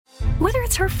Whether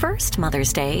it's her first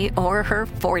Mother's Day or her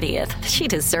 40th, she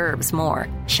deserves more.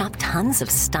 Shop tons of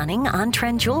stunning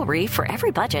on-trend jewelry for every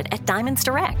budget at Diamonds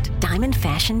Direct. Diamond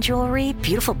fashion jewelry,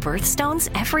 beautiful birthstones,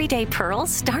 everyday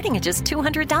pearls starting at just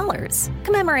 $200.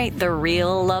 Commemorate the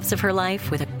real loves of her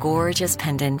life with a gorgeous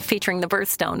pendant featuring the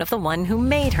birthstone of the one who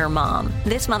made her mom.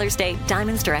 This Mother's Day,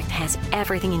 Diamonds Direct has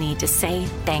everything you need to say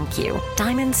thank you.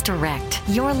 Diamonds Direct.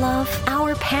 Your love,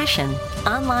 our passion.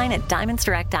 Online at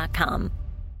diamondsdirect.com.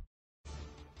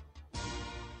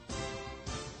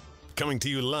 Coming to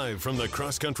you live from the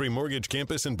Cross Country Mortgage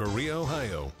Campus in Berea,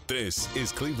 Ohio. This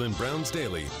is Cleveland Browns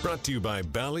Daily, brought to you by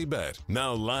Ballybet,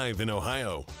 now live in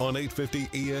Ohio on 850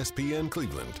 ESPN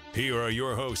Cleveland. Here are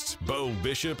your hosts, Bo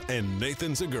Bishop and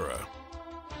Nathan Zagura.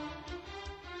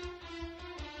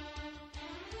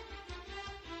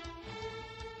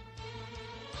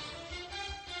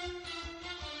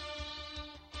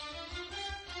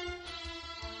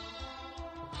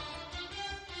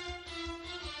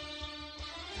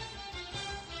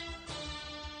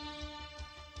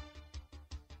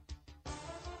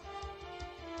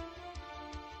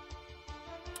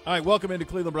 All right, welcome into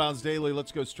Cleveland Browns Daily.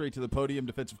 Let's go straight to the podium.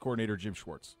 Defensive coordinator Jim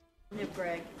Schwartz.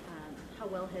 Greg, how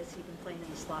well has he been playing in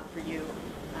the slot for you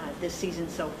this season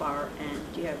so far?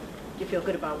 And do you feel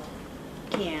good about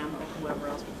Cam or whoever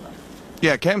else will play?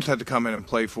 Yeah, Cam's had to come in and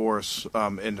play for us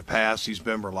in the past. He's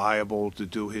been reliable to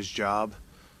do his job.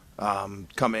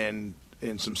 Come in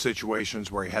some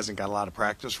situations where he hasn't got a lot of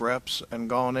practice reps and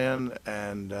gone in.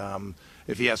 And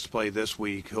if he has to play this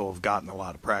week, he'll have gotten a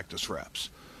lot of practice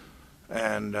reps.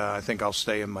 And I think I'll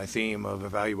stay in my theme of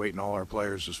evaluating all our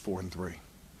players as 4 and 3. You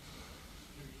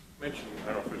mentioned,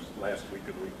 I don't know if it was last week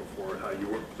or the week before, how you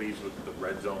weren't pleased with the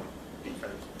red zone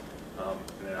defense, and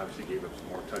then obviously gave up some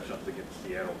more touchdowns against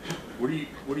Seattle. What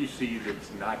do you see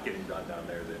that's not getting done down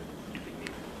there that you think needs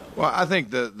to be done? Well, I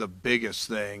think the biggest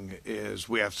thing is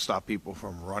we have to stop people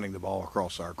from running the ball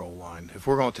across our goal line. If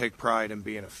we're going to take pride in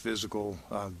being a physical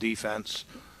defense,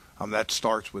 that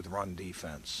starts with run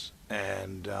defense.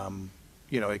 And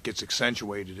it gets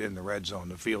accentuated in the red zone.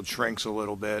 The field shrinks a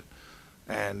little bit,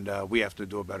 and we have to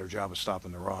do a better job of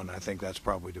stopping the run. I think that's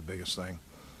probably the biggest thing.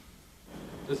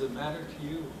 Does it matter to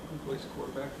you who plays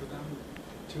quarterback for them?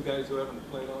 Two guys who haven't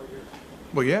played all year?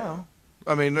 Well, yeah.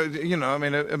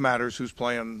 It matters who's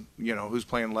playing, who's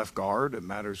playing left guard. It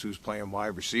matters who's playing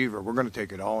wide receiver. We're going to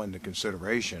take it all into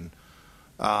consideration.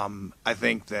 I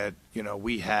think that,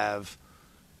 we have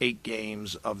 8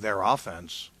 games of their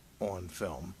offense on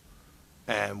film.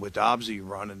 And with Dobbsy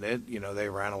running it, they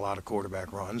ran a lot of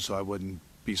quarterback runs, so I wouldn't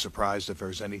be surprised if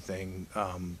there's anything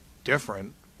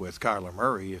different with Kyler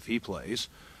Murray if he plays.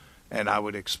 And I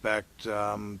would expect, if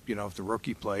the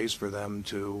rookie plays, for them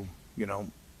to,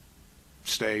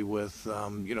 stay with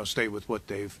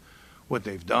what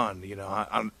they've done.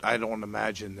 I don't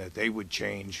imagine that they would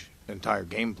change the entire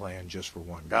game plan just for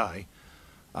one guy.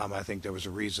 I think there was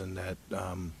a reason that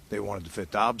they wanted to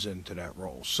fit Dobbs into that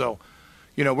role. So,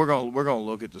 we're going to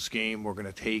look at the scheme. We're going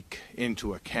to take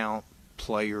into account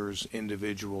players'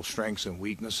 individual strengths and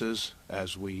weaknesses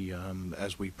as we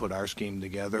put our scheme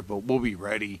together. But we'll be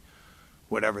ready,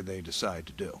 whatever they decide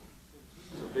to do.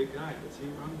 He's a big guy. Does he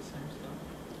run the same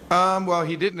stuff? Well,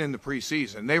 he didn't in the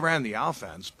preseason. They ran the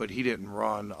offense, but he didn't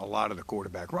run a lot of the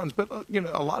quarterback runs. But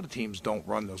a lot of teams don't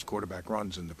run those quarterback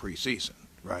runs in the preseason,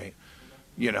 right?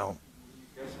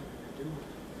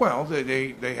 Well,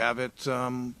 they have it.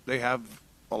 They have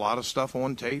a lot of stuff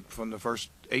on tape from the first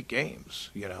 8 games,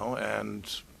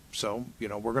 and so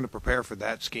we're going to prepare for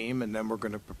that scheme, and then we're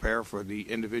going to prepare for the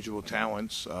individual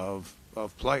talents of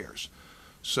players.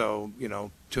 So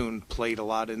Tune played a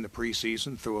lot in the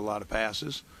preseason, threw a lot of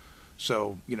passes,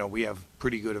 so we have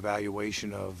pretty good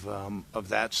evaluation of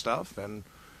that stuff, and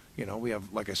we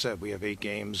have, like I said, we have 8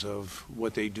 games of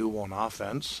what they do on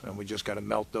offense, and we just got to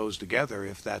melt those together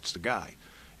if that's the guy.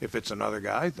 If it's another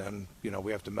guy, then,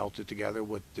 we have to melt it together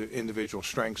with the individual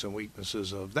strengths and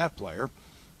weaknesses of that player,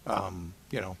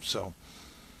 so.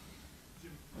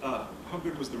 How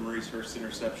good was the Murray's first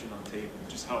interception on tape, and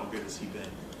just how good has he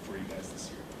been for you guys this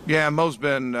year? Yeah, Mo's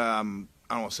been, I don't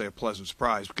want to say a pleasant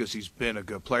surprise because he's been a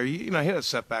good player. He had a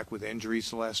setback with injuries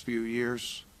the last few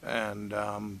years, and,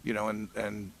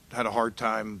 and had a hard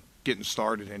time getting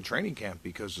started in training camp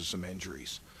because of some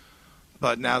injuries.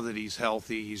 But now that he's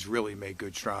healthy, he's really made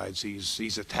good strides.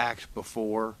 He's attacked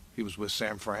before. He was with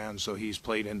San Fran, so he's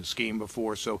played in the scheme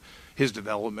before. So his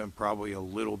development probably a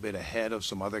little bit ahead of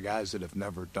some other guys that have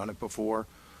never done it before.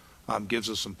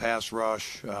 Gives us some pass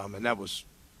rush, and that was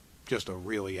just a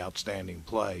really outstanding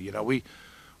play.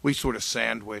 We sort of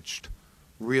sandwiched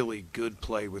really good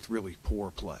play with really poor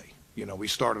play. we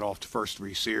started off the first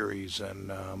 3 series,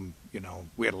 and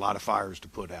we had a lot of fires to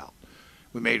put out.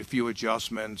 We made a few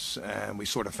adjustments, and we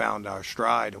sort of found our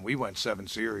stride, and we went 7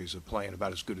 series of playing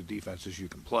about as good a defense as you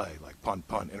can play, like punt,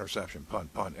 punt, interception,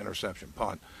 punt, punt, interception,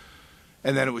 punt.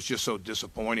 And then it was just so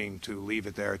disappointing to leave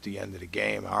it there at the end of the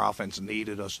game. Our offense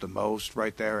needed us the most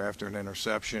right there after an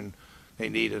interception. They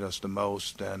needed us the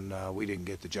most, and we didn't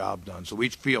get the job done. So we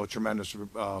feel a tremendous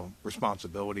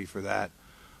responsibility for that.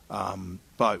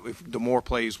 But the more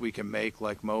plays we can make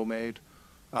like Mo made,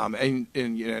 and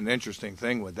an interesting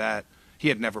thing with that, he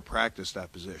had never practiced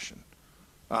that position.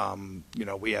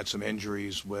 We had some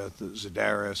injuries with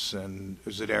Zedarius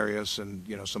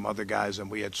and some other guys, and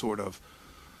we had sort of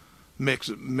mix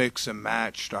and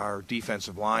matched our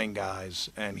defensive line guys,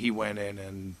 and he went in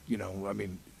and,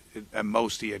 at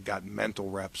most he had gotten mental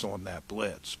reps on that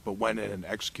blitz, but went in and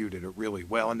executed it really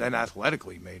well, and then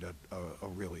athletically made a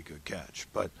really good catch.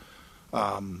 But,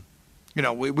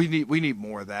 we need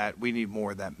more of that. We need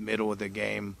more of that middle of the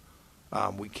game.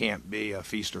 We can't be a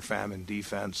feast or famine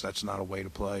defense. That's not a way to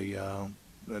play.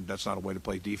 That's not a way to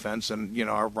play defense. And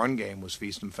our run game was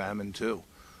feast and famine too.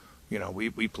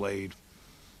 We played,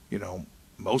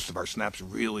 most of our snaps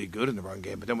really good in the run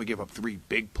game, but then we give up 3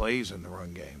 big plays in the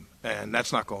run game, and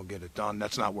that's not going to get it done.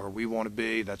 That's not where we want to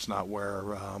be. That's not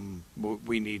where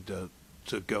we need to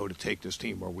go to take this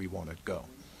team where we want to go.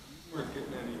 You weren't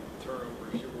getting any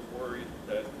turnovers. You were worried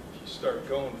that if you start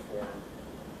going for them,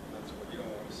 that's what you don't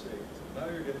want to see. So now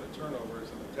you're getting the turnovers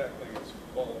and the tackling is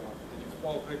falling off. Did you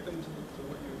fall victim to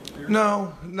what you feared?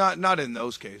 No, not in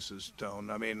those cases, Tone.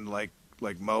 I mean, like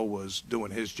Mo was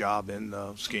doing his job in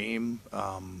the scheme.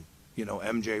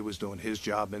 MJ was doing his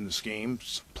job in the scheme,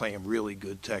 playing really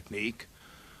good technique.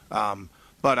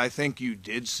 But I think you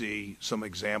did see some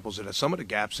examples that some of the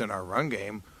gaps in our run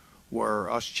game were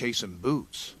us chasing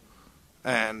boots.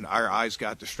 And our eyes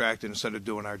got distracted. Instead of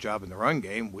doing our job in the run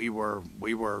game, we were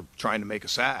trying to make a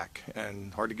sack,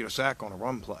 and hard to get a sack on a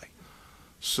run play.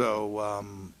 So,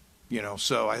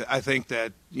 so I think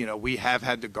that, we have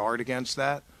had to guard against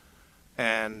that.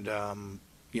 And,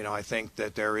 I think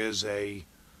that there is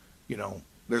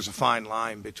there's a fine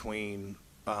line between,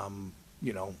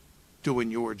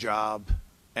 doing your job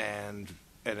and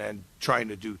then trying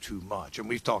to do too much. And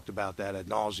we've talked about that ad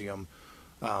nauseum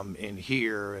in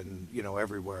here and,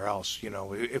 everywhere else.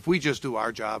 If we just do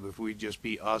our job, if we just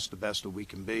be us the best that we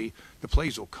can be, the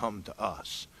plays will come to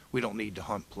us. We don't need to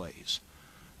hunt plays.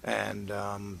 And,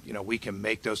 we can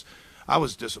make those. I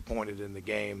was disappointed in the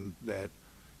game that,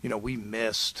 we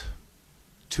missed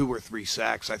 2 or 3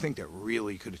 sacks. I think that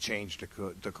really could have changed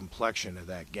the complexion of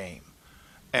that game.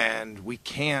 And we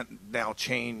can't now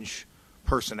change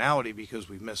personality because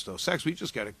we missed those sacks. We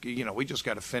just got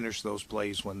to finish those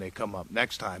plays when they come up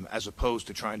next time, as opposed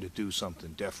to trying to do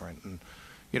something different. And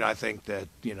I think that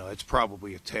it's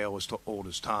probably a tale as old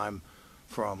as time,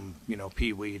 from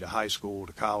Pee Wee to high school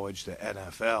to college to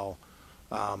NFL.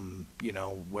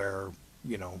 Where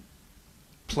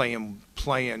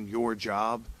playing your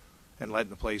job and letting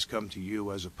the plays come to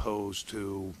you, as opposed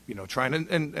to trying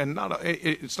and not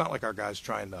it's not like our guys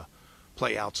trying to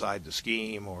play outside the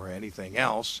scheme or anything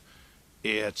else.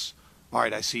 It's all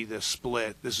right, I see this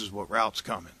split, this is what route's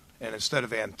coming, and instead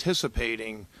of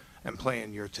anticipating and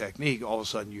playing your technique, all of a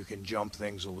sudden you can jump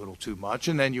things a little too much,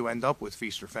 and then you end up with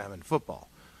feast or famine football.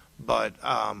 But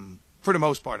for the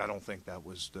most part, I don't think that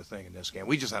was the thing in this game.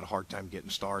 We just had a hard time getting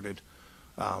started.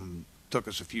 Took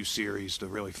us a few series to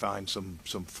really find some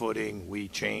footing. We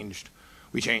changed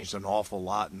an awful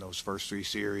lot in those first 3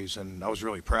 series, and I was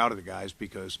really proud of the guys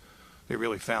because they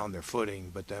really found their footing.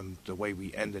 But then the way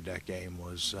we ended that game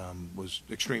was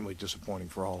extremely disappointing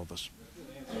for all of us.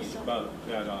 About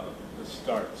that, the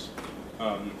starts.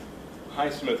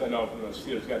 Highsmith, I know from the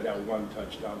Steelers got that 1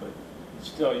 touchdown, but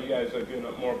still, you guys are giving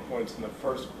up more points in the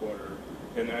first quarter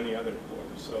than any other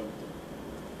quarter. So,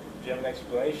 do you have an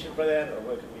explanation for that, or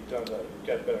what can be done to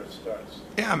get better starts?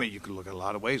 Yeah, I mean, you could look at a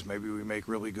lot of ways. Maybe we make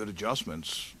really good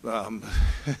adjustments.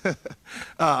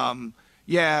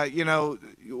 Yeah,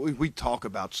 we talk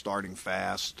about starting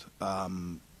fast,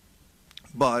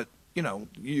 but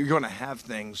you're going to have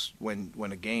things when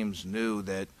a game's new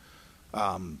that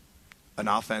an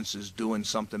offense is doing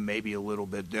something maybe a little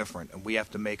bit different, and we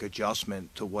have to make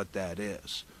adjustment to what that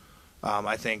is.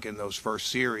 I think in those first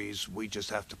series, we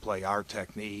just have to play our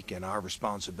technique and our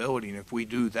responsibility, and if we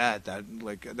do that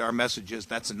our message is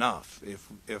that's enough.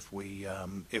 If we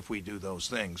do those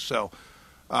things, so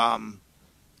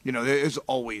there's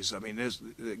always.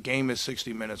 The game is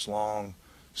 60 minutes long.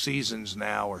 Seasons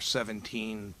now are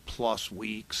 17 plus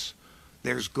weeks.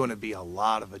 there's going to be a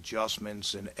lot of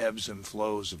adjustments and ebbs and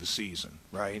flows of a season,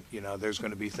 right? There's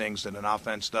going to be things that an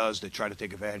offense does that try to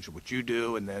take advantage of what you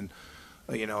do, and then,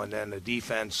 and then the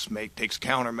defense takes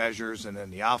countermeasures, and then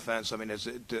the offense. I mean,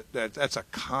 that's a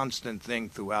constant thing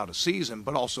throughout a season,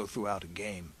 but also throughout a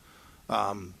game.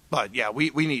 But yeah,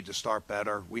 we need to start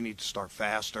better. We need to start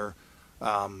faster,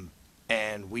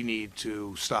 and we need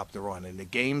to stop the run. In the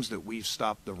games that we've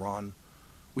stopped the run,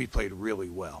 we played really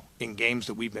well. In games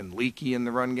that we've been leaky in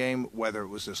the run game, whether it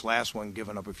was this last one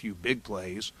giving up a few big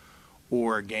plays,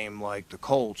 or a game like the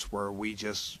Colts where we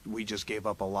just gave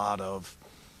up a lot of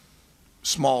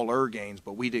smaller gains,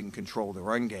 but we didn't control the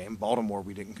run game. Baltimore,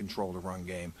 we didn't control the run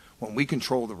game. When we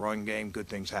control the run game, good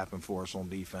things happen for us on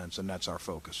defense, and that's our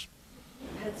focus.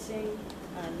 Pet Singh,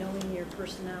 knowing your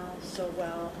personnel so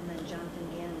well, and then Jonathan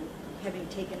Gannon having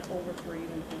taken over for you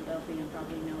in Philadelphia and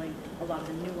probably knowing a lot of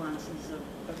the nuances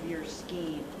of your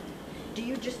scheme. Do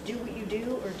you just do what you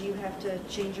do, or do you have to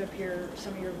change up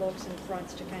some of your looks and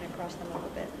fronts to kind of cross them up a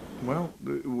bit? Well,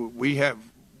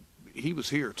 he was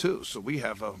here too, so we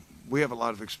have a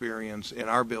lot of experience in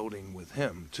our building with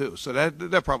him too. So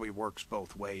that probably works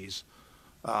both ways.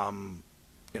 I'm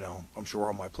sure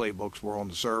all my playbooks were on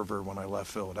the server when I left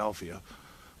Philadelphia.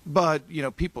 But,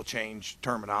 people change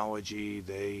terminology.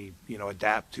 They,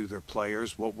 adapt to their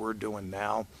players. What we're doing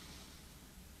now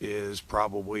is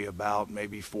probably about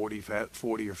maybe 40 or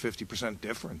 50%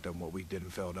 different than what we did in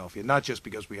Philadelphia. Not just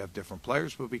because we have different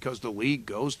players, but because the league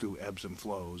goes through ebbs and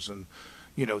flows and,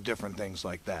 different things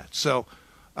like that. So,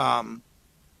 and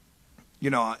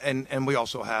we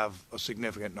also have a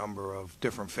significant number of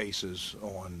different faces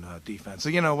on defense. So,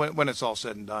 when it's all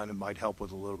said and done, it might help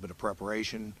with a little bit of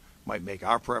preparation. Might make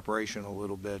our preparation a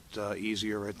little bit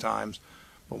easier at times.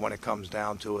 But when it comes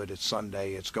down to it, it's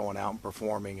Sunday. It's going out and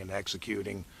performing and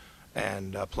executing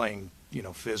and playing,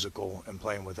 physical and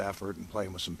playing with effort and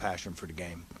playing with some passion for the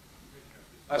game.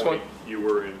 Last one. You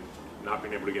were in not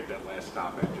being able to get that last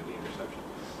stop after the interception.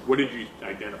 What did you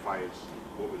identify as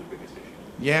what was the biggest issue?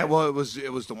 Yeah, well, it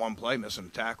was the one play missing a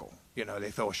tackle.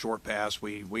 They throw a short pass.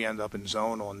 We end up in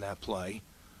zone on that play.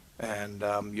 And,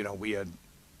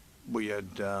 we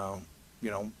had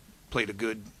played a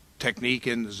good technique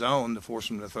in the zone to force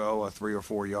him to throw a 3 or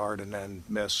 4 yard and then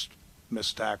missed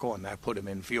tackle, and that put him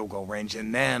in field goal range.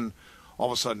 And then all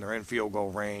of a sudden they're in field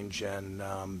goal range, and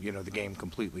the game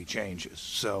completely changes.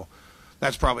 So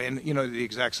that's probably, and the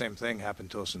exact same thing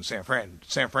happened to us in San Fran.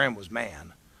 San Fran was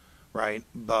man, right?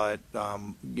 But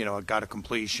it got a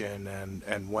completion,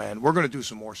 and when we're going to do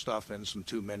some more stuff in some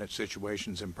 2-minute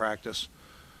situations in practice.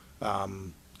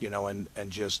 And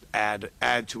just add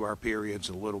to our periods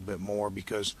a little bit more,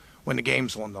 because when the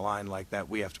game's on the line like that,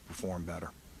 we have to perform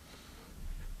better.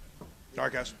 All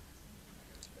right, guys.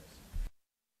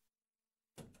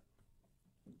 All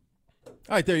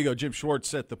right, there you go. Jim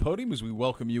Schwartz at the podium as we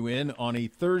welcome you in on a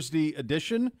Thursday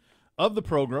edition of the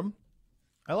program.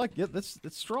 I like it. That's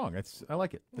strong. I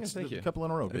like it. Yeah, thank you. A couple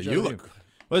in a row. Good You job look.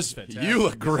 Well, this is fantastic. You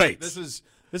look great.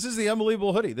 This is the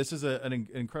unbelievable hoodie. This is an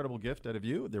incredible gift out of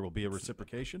you. There will be a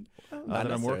reciprocation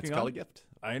that I'm working it's on. called a gift.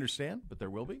 I understand, but there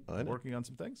will be. I'm working on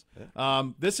some things. Yeah.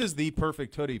 This is the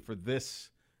perfect hoodie for this.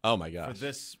 Oh my gosh. For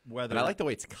this weather. And I like the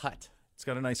way it's cut. It's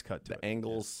got a nice cut to it. The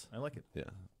angles. Yeah, I like it. Yeah.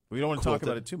 We don't want to talk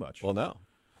about it too much. Well, no.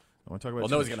 I want to talk about. Well,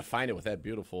 nobody's going to find it with that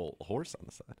beautiful horse on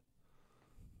the side.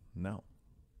 No.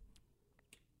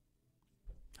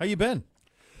 How you been?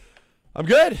 I'm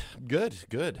good.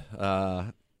 Good.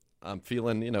 I'm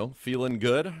feeling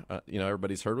good.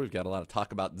 Everybody's heard we've got a lot of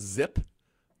talk about zip.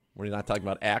 We're not talking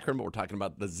about Akron, but we're talking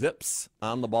about the Zips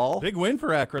on the ball. Big win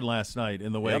for Akron last night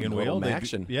in the wagon wheel.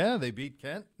 Action. They beat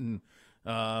Kent, and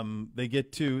they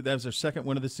get to, that was their second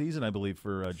win of the season, I believe,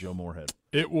 for Joe Moorhead.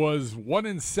 It was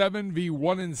 1-7 v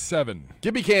 1-7.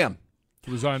 Gibby Cam.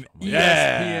 It was on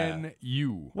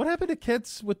ESPNU. What happened to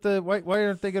Kent's with the, why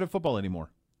aren't they good at football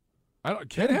anymore?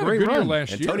 Kent had a good year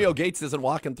last year. Antonio Gates isn't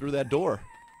walking through that door.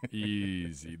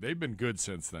 Easy. They've been good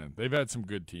since then. They've had some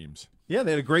good teams. Yeah,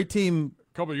 they had a great team.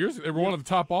 A couple of years ago, they were one of the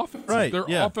top offenses. Right, Their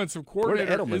offensive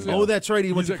coordinator. Edelman that's right.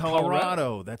 He went to at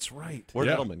Colorado. That's right. Where'd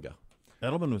Edelman go?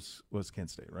 Edelman was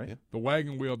Kent State, right? Yeah. The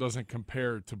wagon wheel doesn't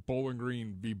compare to Bowling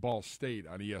Green v. Ball State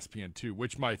on ESPN2,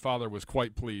 which my father was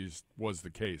quite pleased was the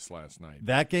case last night.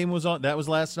 That game was on. That was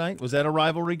last night. Was that a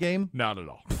rivalry game? Not at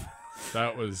all.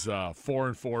 That was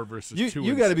 4-4 versus 2-6.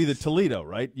 You got to be the Toledo,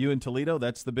 right? You and Toledo.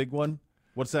 That's the big one.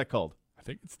 What's that called? I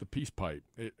think it's the Peace Pipe.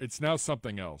 It's now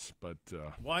something else, but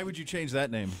why would you change that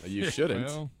name? You shouldn't.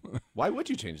 Well, why would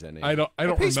you change that name? I don't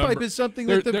Peace remember. Pipe is something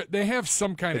they have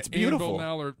some kind it's of beautiful anvil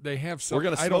now, or they have some. We're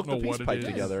going to smoke the Peace what Pipe it is.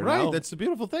 together. Right, now. that's the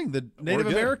beautiful thing. The Native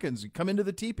Americans come into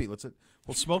the teepee. We'll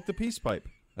smoke the Peace Pipe.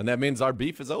 And that means our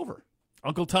beef is over.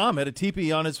 Uncle Tom had a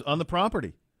teepee on the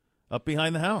property, up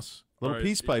behind the house. Little Right.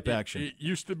 peace pipe action. It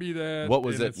used to be that. What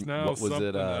was and it? It's now What was something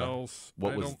it, else.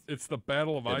 what was It's the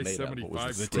Battle of it made of? I-75 What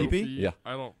was it? trophy. The teepee? Yeah.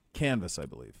 I don't. Canvas, I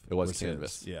believe. It was his.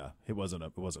 canvas. Yeah, it wasn't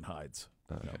hides.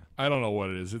 Okay. I don't know what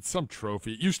it is. It's some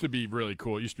trophy. It used to be really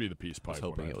cool. It used to be the peace I was pipe.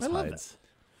 hoping one. it was I love hides.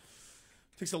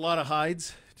 Takes a lot of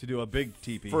hides to do a big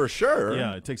teepee. For sure.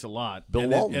 Yeah, it takes a lot. Bill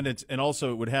and Walton. and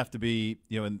also it would have to be,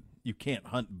 and you can't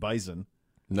hunt bison,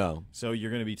 No. so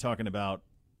you're going to be talking about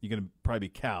probably be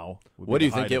cow. What do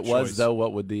you think it was, though?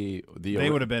 What would the They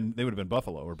would have been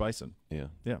buffalo or bison. Yeah.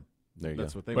 Yeah, There you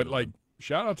that's go. what they. But would like,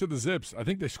 shout out to the Zips. I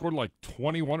think they scored like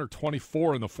 21 or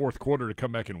 24 in the fourth quarter to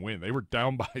come back and win. They were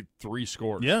down by 3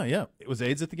 scores. yeah. It was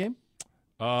AIDS at the game.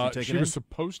 Did you take She it was in?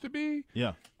 supposed to be.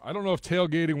 Yeah, I don't know if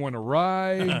tailgating went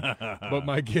awry, but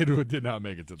my kid did not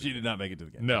make it to the she game. did not make it to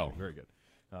the game. No. Okay, very good.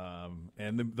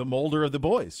 And the molder of the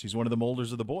boys. She's one of the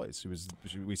molders of the boys.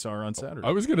 We saw her on Saturday. I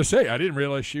was going to say, I didn't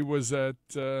realize she was at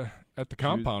the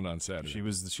compound on Saturday. She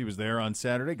was there on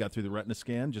Saturday. Got through the retina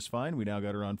scan just fine. We now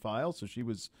got her on file, so she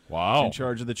was Wow. in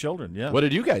charge of the children. Yeah. What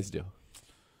did you guys do?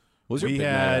 What was your we big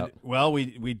night had? out? Well,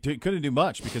 couldn't do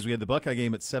much because we had the Buckeye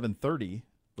game at 7:30.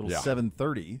 Little Yeah.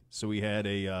 7:30. So we had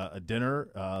a dinner.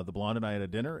 The blonde and I had a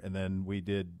dinner, and then we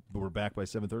were back by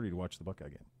 7:30 to watch the Buckeye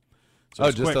game. So it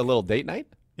was Just quick. a little date night?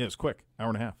 Yeah, it was quick. Hour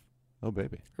and a half. Oh,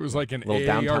 baby. It was like an Little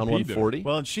downtown AARP 140?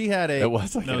 Well, and she had a. It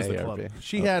was like no, an it was the ARP. club.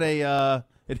 She had a.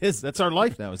 It is. That's our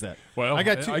life now. Is that? Well, I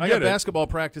got I two. get I got it. basketball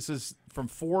practices from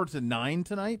 4 to 9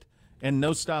 tonight, and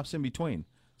no stops in between.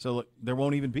 So look, there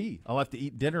won't even be. I'll have to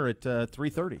eat dinner at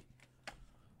 3:30.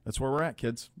 That's where we're at,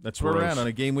 kids. That's where we're Gross. at on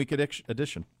a game week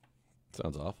edition.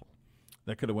 Sounds awful.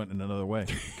 That could have went in another way.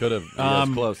 Could have. Yeah,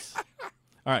 it's close.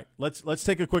 All right, let's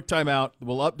take a quick timeout.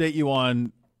 We'll update you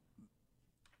on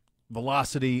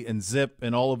velocity and zip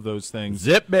and all of those things.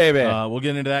 Zip, baby. We'll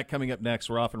get into that coming up next.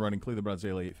 We're off and running. Cleveland Browns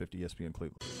Daily, 850 ESPN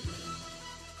Cleveland.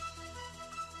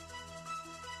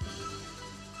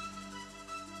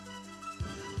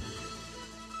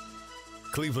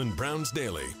 Cleveland Browns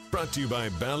Daily, brought to you by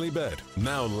Ballybet,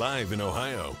 now live in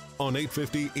Ohio on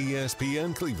 850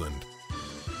 ESPN Cleveland.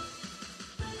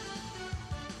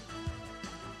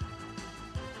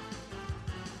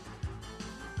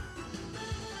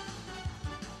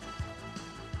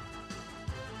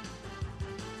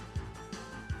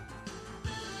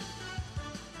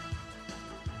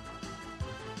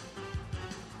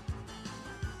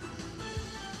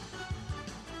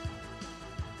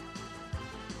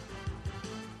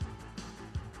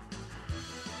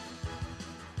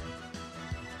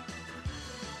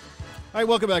 All right,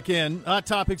 welcome back in. Hot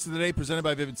Topics of the Day presented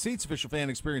by Vivid Seats, official fan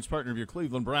experience partner of your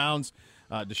Cleveland Browns.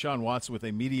 Deshaun Watson with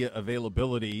a media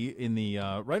availability in the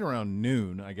right around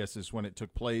noon, I guess is when it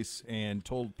took place, and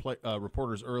told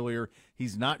reporters earlier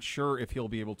he's not sure if he'll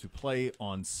be able to play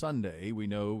on Sunday. We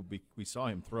know we saw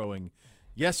him throwing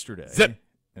yesterday. Zip.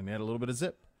 And he had a little bit of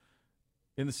zip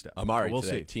in the step. Amari We'll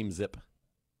today, see. Team Zip,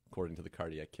 according to the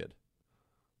cardiac kid.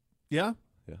 Yeah?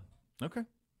 Yeah. Okay.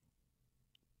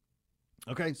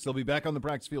 Okay, so he'll be back on the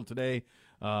practice field today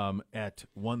at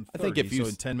 1:30. I think if you so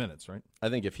in 10 minutes, right? I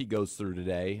think if he goes through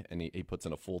today and he puts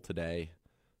in a full today,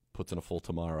 puts in a full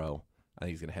tomorrow, I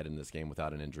think he's going to head into this game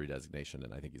without an injury designation,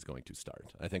 and I think he's going to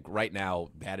start. I think right now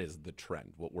that is the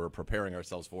trend. What we're preparing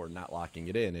ourselves for, not locking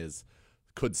it in, is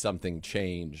could something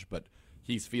change? But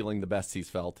he's feeling the best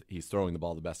he's felt. He's throwing the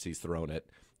ball the best he's thrown it.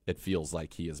 It feels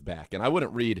like he is back. And I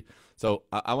wouldn't read – so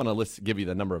I want to give you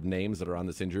the number of names that are on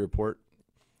this injury report.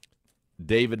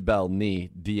 David Bell,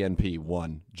 knee, DNP,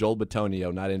 1. Joel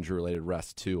Bitonio, not injury-related,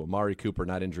 rest, 2. Amari Cooper,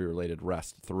 not injury-related,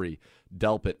 rest, 3.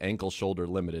 Delpit, ankle, shoulder,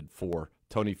 limited, 4.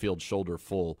 Tony Field, shoulder,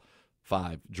 full,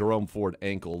 5. Jerome Ford,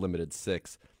 ankle, limited,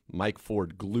 6. Mike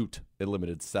Ford, glute,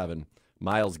 limited, 7.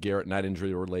 Myles Garrett, not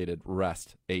injury-related,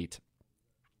 rest, 8.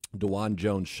 DeJuan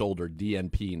Jones, shoulder,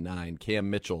 DNP, 9. Cam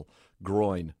Mitchell,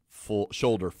 groin,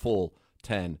 shoulder, full,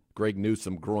 10. Greg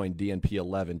Newsome, groin, DNP,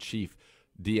 11. Chief,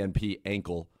 DNP,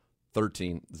 ankle,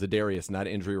 13. Zadarius, not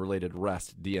injury-related,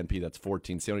 rest, DNP, that's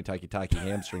 14. Sione Takitaki,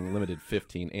 hamstring, limited,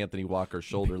 15. Anthony Walker,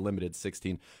 shoulder, limited,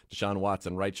 16. Deshaun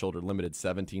Watson, right shoulder, limited,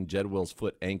 17. Jed Wills,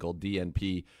 foot, ankle,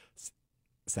 DNP,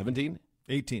 17?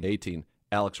 18. 18.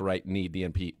 Alex Wright, knee,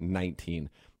 DNP, 19.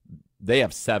 They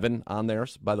have 7 on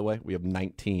theirs, by the way. We have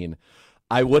 19.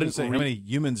 I wouldn't Say, how many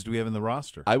humans do we have in the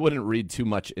roster? I wouldn't read too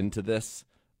much into this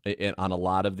on a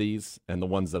lot of these, and the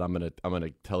ones that I'm gonna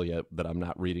tell you that I'm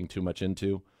not reading too much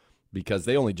into, because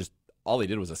all they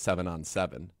did was a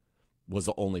 7-on-7 was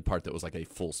the only part that was like a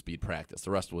full speed practice.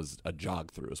 The rest was a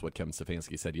jog through, is what Kevin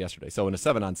Stefanski said yesterday. So in a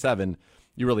 7-on-7,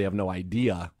 you really have no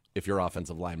idea if your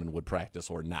offensive lineman would practice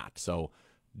or not. So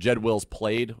Jed Wills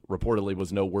played, reportedly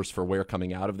was no worse for wear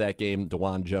coming out of that game.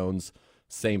 DeJuan Jones,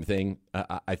 same thing.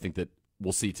 I think that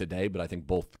we'll see today, but I think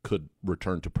both could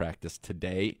return to practice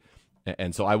today.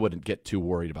 And so I wouldn't get too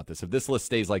worried about this. If this list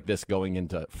stays like this going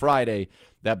into Friday,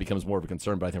 that becomes more of a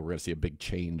concern, but I think we're going to see a big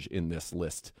change in this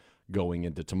list going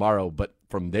into tomorrow. But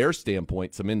from their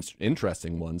standpoint, some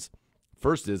interesting ones.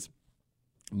 First is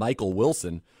Michael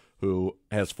Wilson, who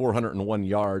has 401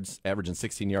 yards, averaging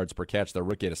 16 yards per catch, the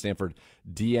rookie out of Stanford,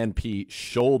 DNP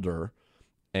shoulder,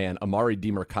 and Amari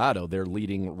DiMercado, their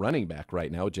leading running back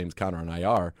right now, James Conner on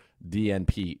IR,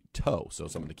 DNP toe. So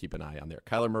someone to keep an eye on there.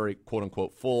 Kyler Murray,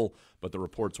 quote-unquote, full, but the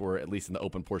reports were, at least in the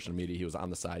open portion of media, he was on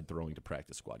the side throwing to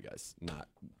practice squad guys, not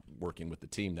working with the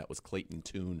team. That was Clayton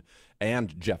Tune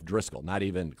and Jeff Driscoll, not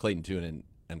even Clayton Tune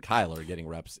and Kyler getting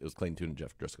reps. It was Clayton Tune and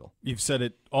Jeff Driscoll. You've said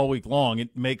it all week long.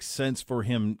 It makes sense for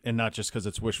him, and not just because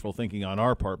it's wishful thinking on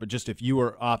our part, but just if you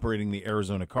were operating the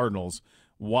Arizona Cardinals,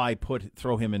 why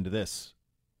throw him into this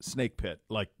snake pit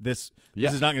like this? Yeah.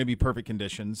 This is not going to be perfect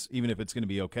conditions. Even if it's going to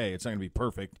be okay, it's not going to be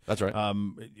perfect. That's right.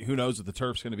 Who knows what the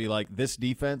turf's going to be like? This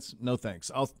defense, no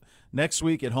thanks. Next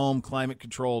week at home, climate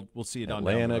controlled. We'll see it on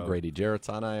Atlanta. Grady Jarrett's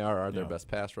on IR, their best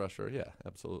pass rusher. Yeah,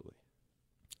 absolutely.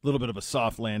 A little bit of a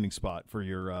soft landing spot for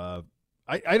your.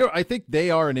 I think they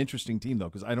are an interesting team though,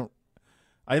 because I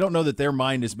don't know that their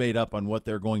mind is made up on what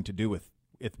they're going to do with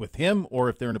him, or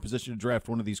if they're in a position to draft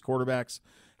one of these quarterbacks,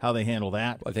 how they handle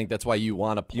that. I think that's why you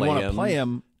want to play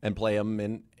him and play him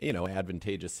in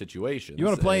advantageous situations. You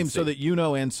want to play him so that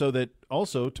and so that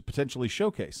also to potentially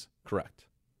showcase. Correct.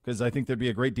 Because I think there'd be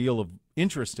a great deal of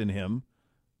interest in him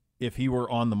if he were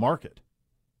on the market.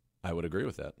 I would agree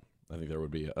with that. I think there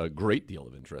would be a great deal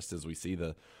of interest as we see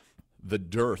the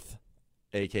dearth,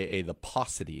 a.k.a. the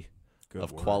paucity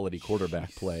of quality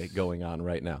quarterback play going on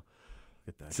right now.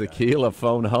 Tequila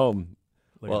phone home.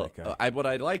 What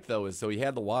I like, though, is so he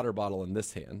had the water bottle in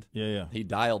this hand. Yeah. He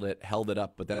dialed it, held it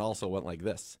up, but then also went like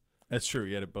this. That's true.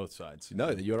 You had it both sides. No,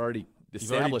 you had already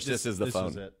established this as the phone.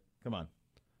 This is it. Come on,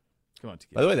 Tequila.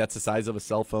 By the way, that's the size of a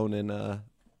cell phone in the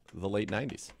late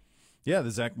 90s. Yeah,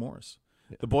 the Zach Morris.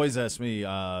 Yeah. The boys asked me,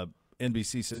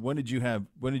 NBC said, when did you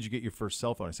get your first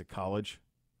cell phone? I said, college.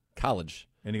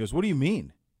 And he goes, what do you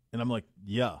mean? And I'm like,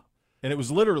 yeah. And it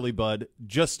was literally, bud,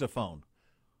 just a phone.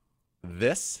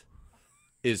 This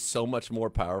is so much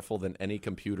more powerful than any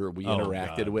computer we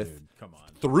interacted with. Dude, come on.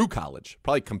 Through college.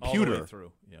 Probably computer. All the way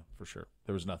through. Yeah, for sure.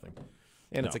 There was nothing.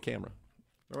 And it's a camera.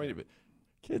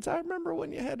 Kids, I remember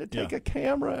when you had to take a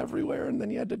camera everywhere and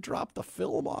then you had to drop the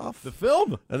film off. The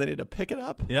film? And then you had to pick it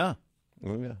up. Yeah.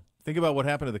 Oh, yeah. Think about what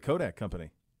happened to the Kodak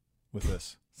company with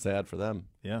this. Sad for them.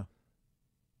 Yeah.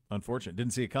 Unfortunate.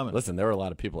 Didn't see it coming. Listen, there were a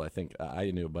lot of people. I think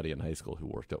I knew a buddy in high school who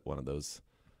worked at one of those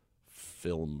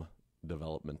film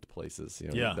development places.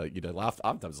 You'd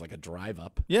oftentimes like a drive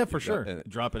up. Yeah, for sure.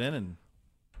 Drop it in and.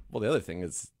 Well, the other thing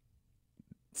is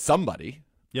somebody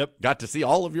got to see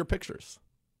all of your pictures.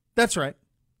 That's right.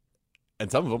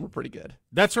 And some of them were pretty good.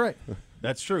 That's right.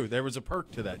 That's true. There was a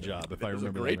perk to that job, if I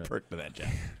remember. There was a great perk to that job.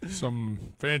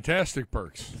 Some fantastic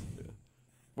perks.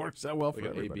 Works out well for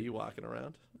everybody. AB walking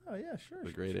around. Oh, yeah, sure.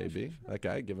 The great AB. Sure. That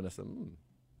guy giving us some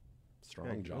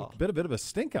strong jaw. A bit of a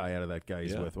stink eye out of that guy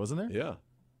he's with, wasn't there? Yeah.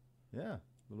 Yeah. A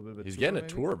little bit of a he's tour, getting a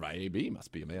maybe? tour by AB.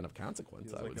 Must be a man of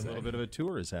consequence, I would say. A little bit of a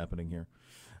tour is happening here.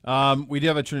 We do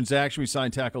have a transaction. We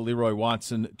signed tackle Leroy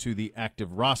Watson to the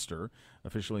active roster,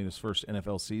 officially in his first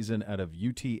NFL season out of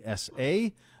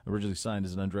UTSA. Originally signed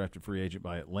as an undrafted free agent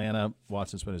by Atlanta.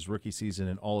 Watson spent his rookie season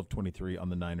and all of 23 on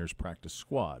the Niners practice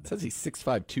squad. It says he's 6'5",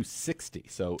 260,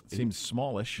 so seems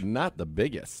smallish. Not the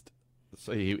biggest.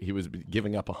 So he was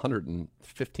giving up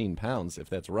 115 pounds, if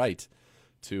that's right,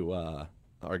 to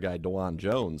our guy DeJuan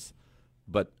Jones.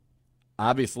 But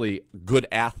obviously, good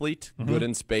athlete, good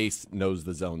in space, knows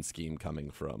the zone scheme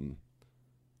coming from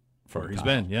where he's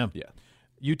been. Yeah.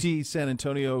 UT San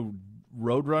Antonio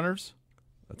Roadrunners.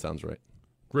 That sounds right.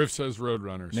 Griff says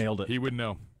Roadrunners. Nailed it. He would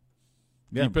know.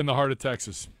 Yeah. Deep in the heart of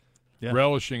Texas,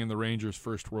 relishing in the Rangers'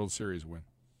 first World Series win.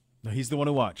 No, he's the one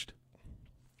who watched.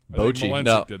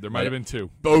 Bochy. Did. There might have been two.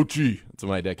 Bochy. That's what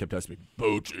my dad kept asking me.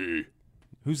 Bochy.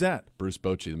 Who's that? Bruce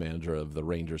Bochy, the manager of the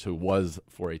Rangers, who was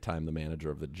for a time the manager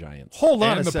of the Giants. Hold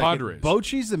on and a second. Padres.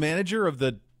 Bochy's the manager of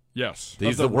the. Yes.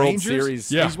 He's the World Rangers?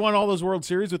 Series. Yeah. He's won all those World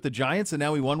Series with the Giants, and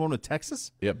now he won one with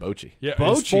Texas? Yeah, Bochy. Yeah,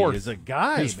 Bochy is a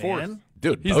guy, He's man. fourth.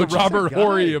 Dude, he's Bochy's the Robert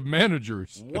Horry of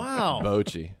managers. Wow.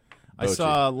 Bochy. I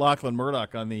saw Lachlan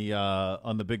Murdoch on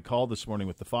the big call this morning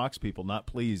with the Fox people, not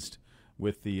pleased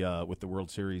with the World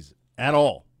Series at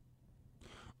all.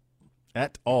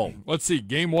 At all. Let's see.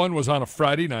 Game 1 was on a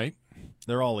Friday night.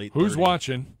 They're all 8:30. Who's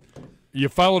watching? You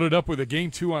followed it up with a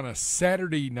Game 2 on a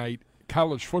Saturday night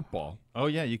college football. Oh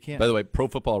yeah, you can't. By the way, Pro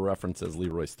Football Reference says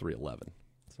Leroy's 3'11".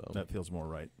 So that feels more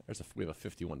right. We have a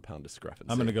 51-pound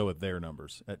discrepancy. I'm going to go with their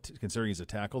numbers. Considering he's a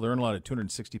tackle, there aren't a lot of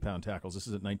 260-pound tackles. This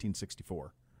is at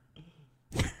 1964.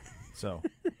 So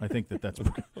I think that's.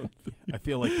 I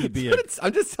feel like he'd be.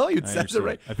 I'm just telling you, it says it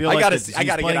right. I feel like I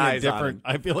gotta get eyes on him.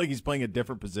 I feel like he's playing a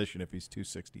different position if he's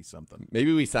 260 something.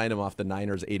 Maybe we signed him off the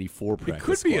Niners '84 practice It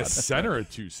could be squad. a center at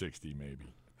 260,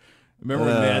 maybe. Remember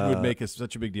when Mad would make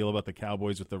such a big deal about the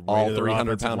Cowboys with the all weight of their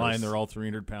 300 offensive pounders. line? They're all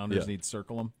 300-pounders, Yeah. and he'd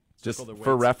circle them. Just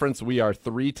for reference, we are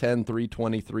 310,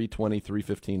 320, 320,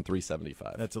 315,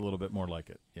 375. That's a little bit more like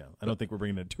it. Yeah, I don't think we're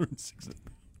bringing it 260.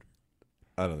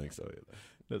 I don't think so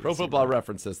either. Pro Football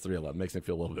Reference says 311. Makes me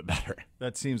feel a little bit better.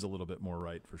 That seems a little bit more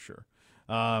right for sure.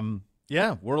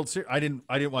 Yeah, World Series. I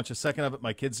didn't watch a second of it.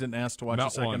 My kids didn't ask to watch a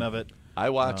second of it. I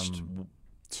watched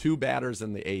two batters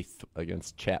in the eighth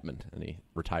against Chapman, and he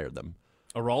retired them.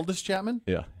 Aroldis Chapman?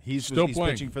 Yeah. He's Still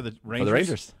playing. Pitching for the Rangers? For the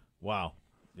Rangers. Wow.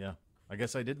 Yeah. I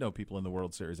guess I did know people in the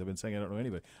World Series. I've been saying I don't know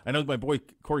anybody. I know my boy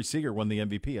Corey Seager won the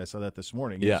MVP. I saw that this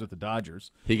morning. He was with the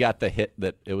Dodgers. He got the hit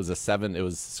that it was a 7. It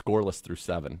was scoreless through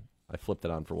 7. I flipped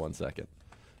it on for 1 second.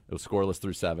 It was scoreless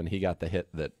through 7. He got the hit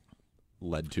that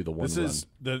led to the one run.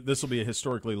 This will be a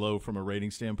historically low from a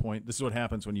rating standpoint. This is what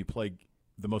happens when you play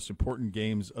the most important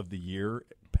games of the year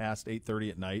past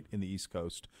 8:30 at night in the East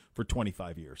Coast for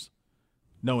 25 years.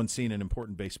 No one's seen an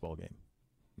important baseball game.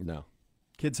 No.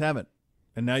 Kids haven't.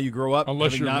 And now you grow up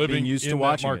unless you're not living being used in to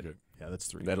watching that market. It. Yeah, that's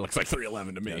 3. That looks like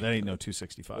 311 to me. Yeah, that ain't no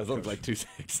 265. That looks like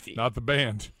 260. Not the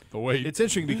band, the weight. It's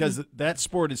interesting because that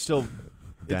sport is still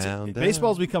down.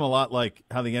 Baseball's become a lot like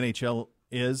how the NHL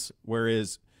is,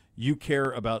 whereas you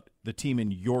care about the team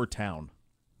in your town,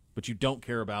 but you don't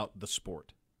care about the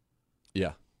sport. Yeah.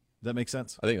 Does that make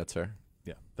sense? I think that's fair.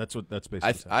 Yeah, that's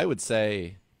basically. I would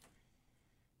say,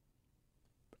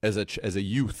 as a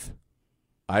youth,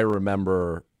 I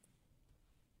remember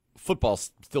football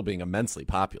still being immensely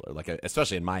popular, like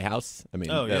especially in my house. I mean,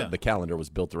 the calendar was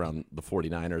built around the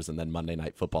 49ers, and then Monday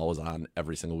Night Football was on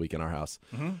every single week in our house.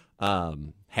 Mm-hmm.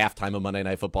 Halftime of Monday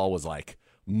Night Football was like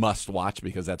must watch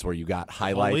because that's where you got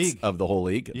highlights of the whole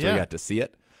league. So you got to see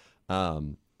it.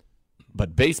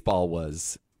 But baseball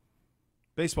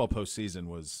postseason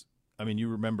was. I mean, I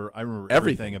remember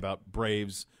everything about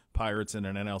Braves, Pirates, and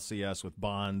an NLCS with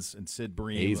Bonds and Sid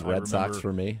Bream. A's, Red Sox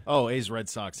for me. Oh, A's, Red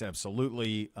Sox,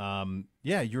 absolutely.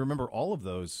 Yeah, you remember all of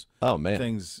those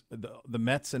things. The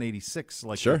Mets in '86,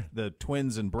 like the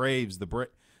Twins and Braves, the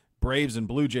Braves and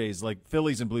Blue Jays, like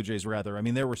Phillies and Blue Jays, rather. I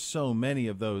mean, there were so many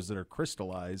of those that are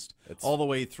crystallized all the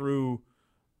way through.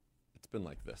 It's been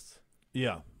like this.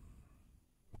 Yeah.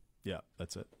 Yeah,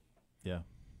 that's it. Yeah.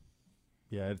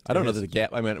 Yeah, I don't know the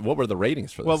gap. I mean, what were the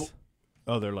ratings for this?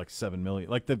 Well, they're like 7 million.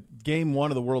 Like the game 1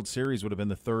 of the World Series would have been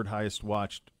the third highest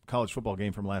watched college football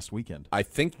game from last weekend. I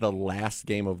think the last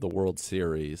game of the World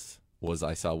Series was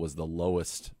the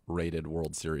lowest rated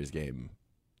World Series game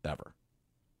ever.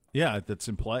 Yeah, that's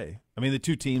in play. I mean, the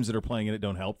two teams that are playing in it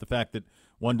don't help. The fact that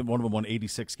one of them won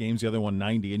 86 games, the other one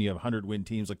 90, and you have 100-win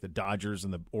teams like the Dodgers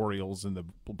and the Orioles and the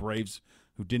Braves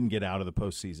who didn't get out of the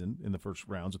postseason in the first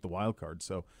rounds with the wild card.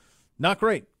 So. Not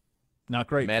great. Not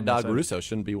great. Mad Dog Russo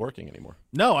shouldn't be working anymore.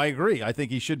 No, I agree. I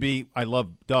think he should be. I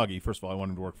love Doggy. First of all, I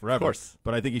want him to work forever. Of course.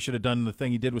 But I think he should have done the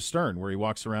thing he did with Stern, where he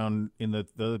walks around in the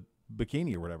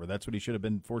bikini or whatever. That's what he should have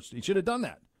been forced. He should have done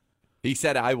that. He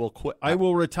said, I will quit. I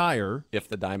will retire if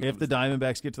the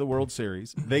Diamondbacks get to the World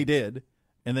Series. They did.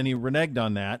 And then he reneged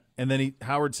on that. And then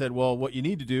Howard said, well, what you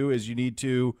need to do is you need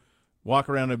to walk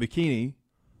around in a bikini.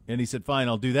 And he said, fine,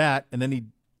 I'll do that. And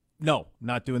then no,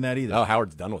 not doing that either. Oh,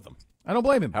 Howard's done with him. I don't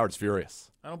blame him. Howard's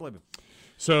furious. I don't blame him.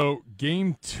 So,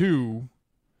 Game 2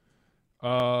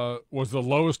 was the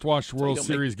lowest watched World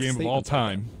Series game of all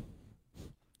time.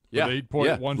 Yeah.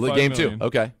 8.15 Game million. 2.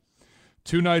 Okay.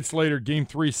 2 nights later, Game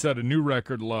 3 set a new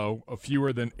record low of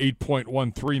fewer than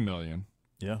 8.13 million.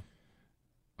 Yeah.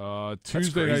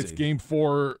 Tuesday night's Game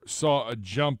 4 saw a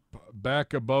jump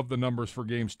back above the numbers for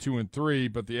Games 2 and 3,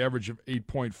 but the average of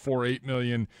 8.48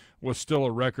 million was still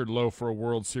a record low for a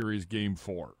World Series Game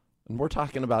 4. And we're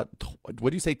talking about,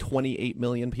 what do you say, 28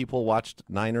 million people watched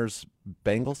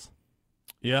Niners-Bengals?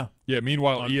 Yeah. Yeah,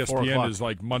 meanwhile, ESPN is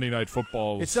like Monday Night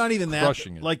Football. It's not even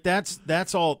crushing it. Like, that's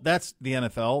all. That's the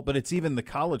NFL, but it's even the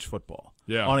college football.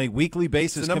 Yeah. On a weekly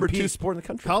basis. It's the number 2 sport in the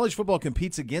country. College football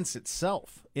competes against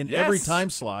itself in every time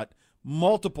slot,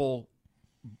 multiple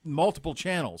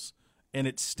channels, and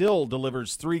it still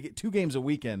delivers 2 games a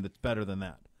weekend that's better than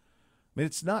that. I mean,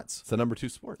 it's nuts. It's the number 2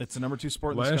 sport. It's the number 2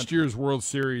 sport in this Last country. year's World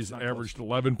Series averaged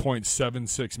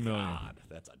 11.76 million. God,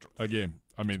 that's a game.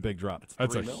 I mean, big drop.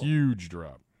 That's a huge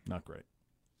drop. Not great.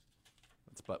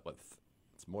 That's but what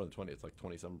It's more than 20. It's like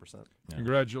 27%. Yeah.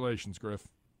 Congratulations, Griff.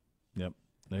 Yep.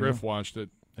 Griff watched it.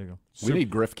 There you go. We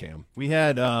need Griff Cam. We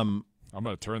had. I'm going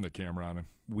to turn the camera on him.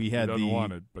 We He had doesn't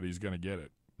want it, but he's going to get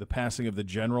it. The passing of the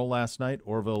general last night,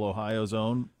 Orville, Ohio's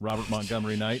own Robert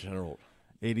Montgomery Knight, General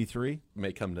 83.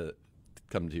 may come to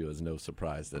you as no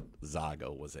surprise that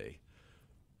Zago was a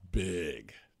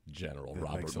big general. It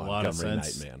Robert makes a Montgomery lot of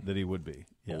sense Knight man. that he would be.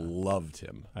 Yeah. Loved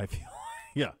him. I feel.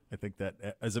 Yeah, I think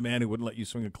that as a man who wouldn't let you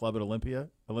swing a club at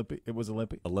it was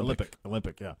Olympic.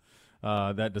 Yeah,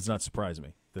 that does not surprise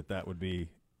me that would be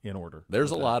in order.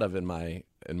 There's a lot of the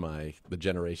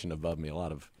generation above me. A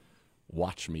lot of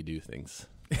watch me do things,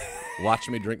 watch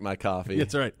me drink my coffee.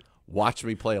 That's right. Watch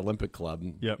me play Olympic club.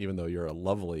 Yep. Even though you're a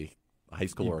lovely high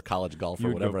school or a college golfer,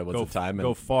 whatever it was at the time.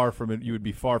 Go far from it. You would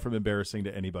be far from embarrassing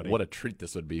to anybody. What a treat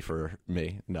this would be for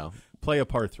me. No, play a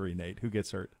par 3, Nate. Who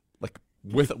gets hurt? Like.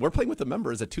 We're playing with the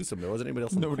members at twosome. There wasn't anybody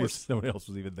else. Nobody else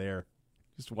was even there.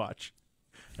 Just watch.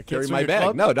 I carry my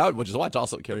bag. No, we'll just watch.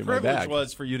 Also carry my bag. The privilege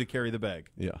was for you to carry the bag.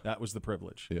 Yeah, that was the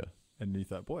privilege. Yeah, and you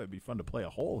thought, boy, it'd be fun to play a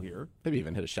hole here. Maybe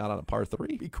even hit a shot on a par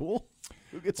 3. Be cool.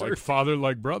 Who gets like hurt? Father,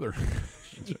 like brother.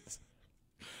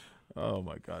 Oh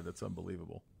my God, that's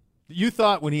unbelievable. You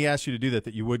thought when he asked you to do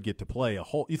that you would get to play a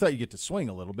hole. You thought you get to swing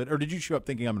a little bit, or did you show up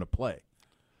thinking I'm going to play?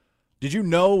 Did you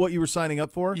know what you were signing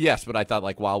up for? Yes, but I thought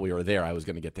like while we were there, I was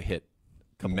going to get to hit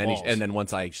many, balls. and then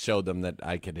once I showed them that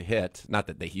I could hit, not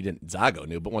that he didn't, Zago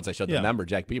knew, but once I showed the number,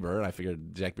 Jack Bieber, I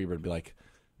figured Jack Bieber would be like,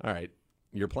 all right,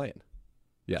 you're playing.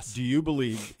 Yes. Do you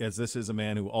believe, as this is a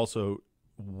man who also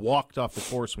walked off the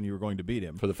course when you were going to beat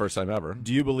him for the first time ever,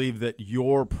 do you believe that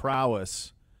your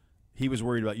prowess, he was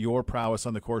worried about your prowess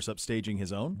on the course upstaging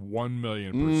his own?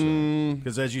 1,000,000%.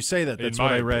 Because as you say that's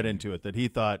what I read into it, that he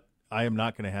thought, I am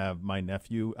not going to have my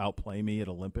nephew outplay me at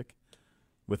Olympic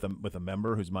with a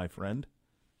member who's my friend.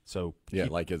 So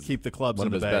keep the clubs one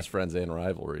in the of his bag. best friends and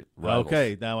rivals.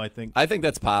 Okay, now I think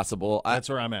that's possible. That's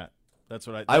where I'm at. That's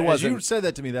what as you said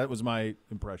that to me, that was my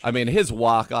impression. I mean, his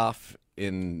walk off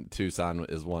in Tucson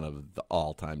is one of the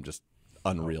all time just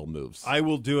unreal moves. I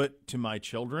will do it to my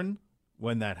children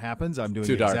when that happens. I'm doing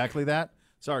exactly that.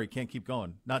 Sorry, can't keep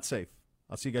going. Not safe.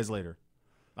 I'll see you guys later.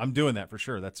 I'm doing that for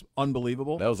sure. That's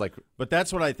unbelievable. That was like, but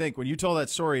that's what I think when you told that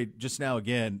story just now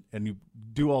again, and you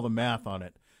do all the math on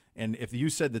it. And if you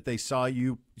said that they saw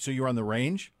you, so you were on the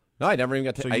range. No, I never even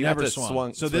got to. So you never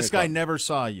swung. So this guy never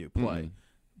saw you play,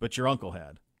 but your uncle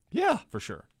had. Yeah, for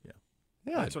sure. Yeah,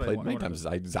 that's what I played many times.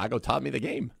 Zago taught me the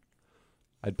game.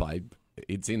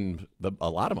 He'd seen a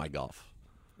lot of my golf.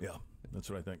 Yeah, that's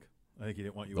what I think. I think he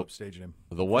didn't want you upstaging him.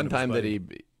 The one time that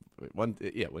when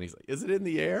he's like, "Is it in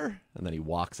the air?" and then he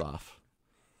walks off.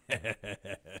 I'm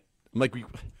like,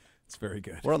 it's very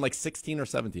good. We're on like 16 or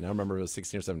 17. I remember it was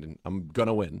 16 or 17. I'm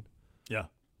gonna win. Yeah.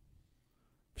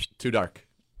 Too dark.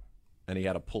 And he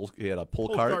had a pull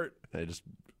cart. And I just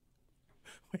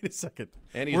wait a second.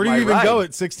 And where do you even go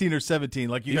at 16 or 17?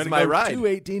 Like you got to go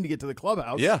 218 to get to the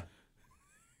clubhouse. Yeah.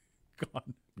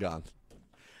 Gone.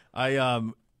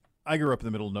 I grew up in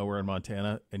the middle of nowhere in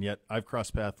Montana, and yet I've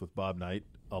crossed paths with Bob Knight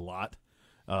a lot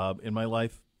in my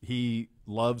life. He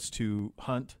loves to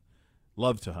hunt,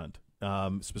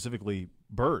 specifically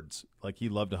birds. Like he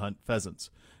loved to hunt pheasants.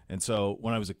 And so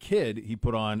when I was a kid, he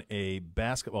put on a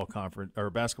basketball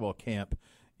camp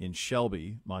in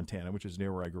Shelby, Montana, which is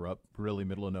near where I grew up, really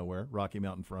middle of nowhere, Rocky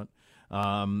Mountain front.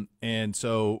 And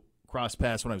so crossed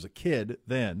paths when I was a kid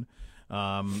then.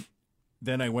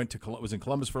 Then I was in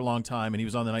Columbus for a long time, and he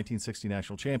was on the 1960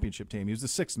 national championship team. He was the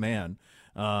sixth man.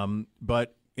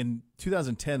 But in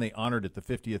 2010, they honored it the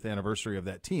 50th anniversary of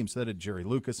that team. So that had Jerry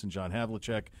Lucas and John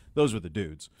Havlicek. Those were the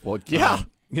dudes. Well, yeah.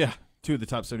 Yeah, two of the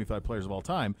top 75 players of all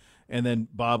time. And then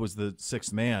Bob was the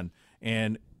sixth man.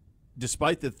 And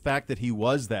despite the fact that he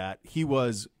was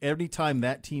every time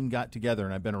that team got together,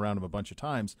 and I've been around him a bunch of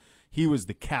times, he was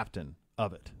the captain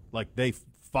of it. Like they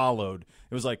followed.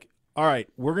 It was like, all right,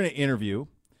 we're going to interview.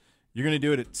 You're going to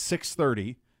do it at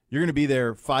 6:30. You're going to be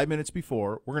there 5 minutes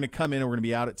before. We're going to come in and we're going to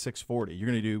be out at 6:40. You're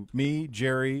going to do me,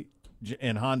 Jerry,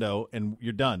 and Hondo, and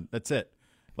you're done. That's it.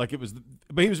 Like it was,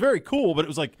 but he was very cool. But it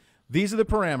was like, these are the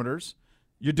parameters.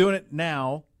 You're doing it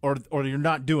now, or you're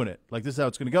not doing it. Like this is how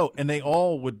it's going to go. And they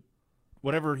all would,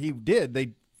 whatever he did,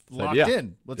 they locked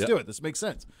in. Let's do it. This makes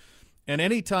sense. And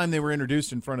anytime they were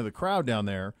introduced in front of the crowd down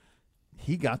there,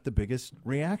 he got the biggest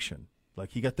reaction.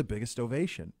 Like he got the biggest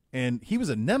ovation. And he was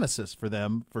a nemesis for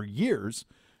them for years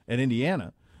at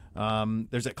Indiana.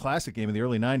 There's that classic game in the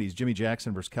early 90s, Jimmy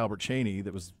Jackson versus Calbert Cheney,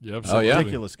 that was a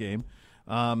ridiculous game.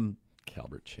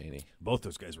 Calbert Cheney. Both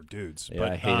those guys were dudes. Yeah,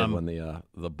 but, I hated when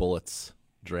the Bullets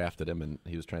drafted him and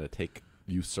he was trying to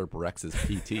usurp Rex's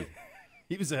PT.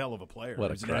 He was a hell of a player. What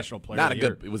he was a crap. national player. Not of a the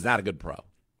good. It was not a good pro.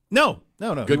 No.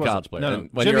 Good college player. No. And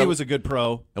when Jimmy you're a- was a good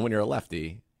pro. And when you're a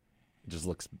lefty, it just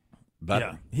looks better.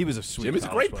 Yeah, he was a sweet. Jimmy's a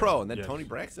college great player. pro, and then Yeah. Tony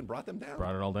Braxton brought them down.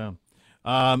 Brought it all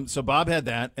down. So Bob had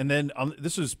that, and then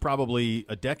this was probably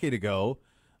a decade ago.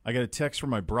 I got a text from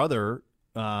my brother,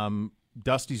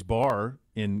 Dusty's Bar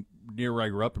near where I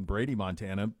grew up in Brady,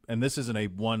 Montana, and this isn't a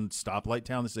one stoplight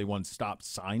town. This is a one stop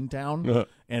sign town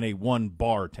and a one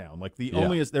bar town. Like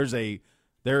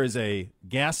there is a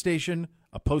gas station,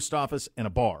 a post office, and a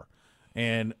bar.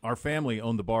 And our family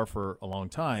owned the bar for a long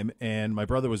time, and my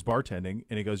brother was bartending,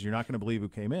 and he goes, "You're not going to believe who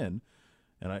came in."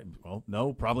 And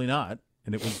no, probably not.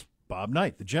 And it was Bob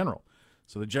Knight, the general.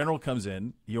 So the general comes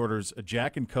in, he orders a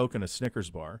Jack and Coke and a Snickers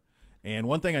bar. And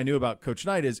one thing I knew about Coach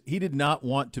Knight is he did not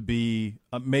want to be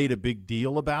made a big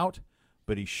deal about,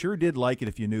 but he sure did like it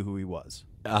if you knew who he was.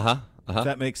 If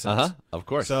that makes sense. Of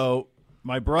course. So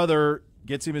my brother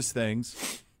gets him his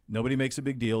things. Nobody makes a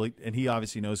big deal, and he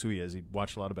obviously knows who he is. He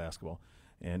watched a lot of basketball,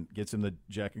 and gets him the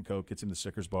Jack and Coke, gets him the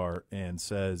Snickers bar, and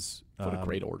says, What a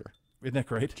great order. Isn't that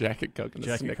great? Jack and Coke and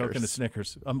Jack a Snickers. and Coke and a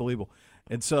Snickers. Unbelievable.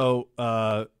 And so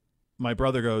my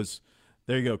brother goes,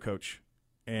 "There you go, Coach."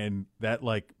 And that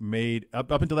made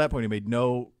up until that point, he made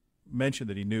no mention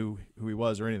that he knew who he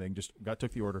was or anything. Just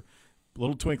took the order.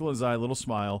 Little twinkle in his eye, little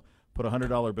smile, put a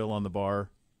 $100 bill on the bar.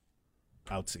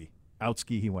 Outski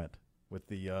he went with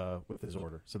his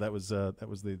order. So that was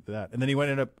that. And then he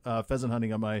ended up pheasant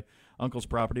hunting on my uncle's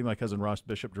property. My cousin Ross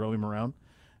Bishop drove him around,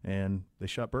 and they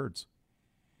shot birds.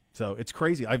 So it's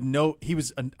crazy. I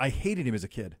hated him as a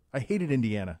kid. I hated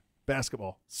Indiana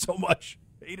basketball so much.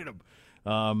 Hated him.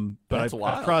 But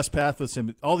I've crossed paths with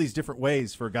him all these different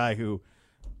ways for a guy who,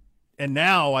 and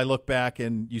now I look back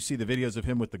and you see the videos of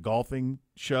him with the golfing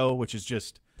show, which is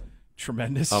just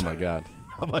tremendous. Oh my God.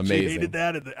 How much Amazing. he hated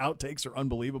that, and the outtakes are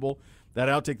unbelievable. That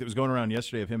outtake that was going around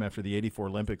yesterday of him after the '84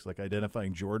 Olympics,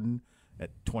 identifying Jordan at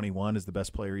 21 as the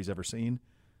best player he's ever seen.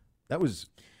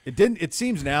 It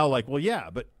seems now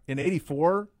but in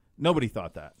 '84 nobody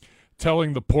thought that.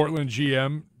 Telling the Portland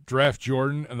GM draft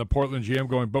Jordan, and the Portland GM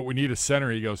going, "But we need a center."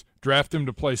 He goes, "Draft him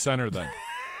to play center then."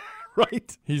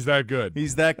 Right. He's that good.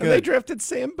 He's that good. And they drafted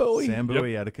Sam Bowie. Sam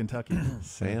Bowie out of Kentucky.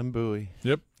 Sam Bowie.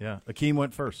 Yep. Yeah. Akeem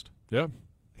went first. Yep.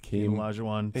 Akeem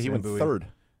Olajuwon. He Sam went Bowie, third.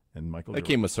 And Michael Akeem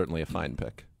Jordan. was certainly a fine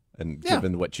pick. And Yeah.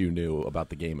 given what you knew about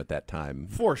the game at that time,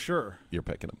 For sure. you're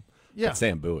picking him. Yeah. But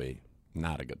Sam Bowie,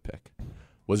 not a good pick.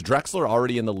 Was Drexler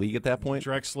already in the league at that point?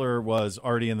 Drexler was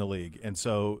already in the league. And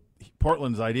so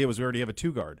Portland's idea was we already have a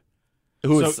two guard.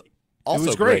 Who was also it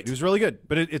was great. It was really good.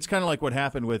 But it's kind of like what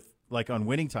happened with on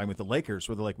winning time with the Lakers,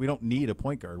 where they're like, we don't need a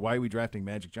point guard. Why are we drafting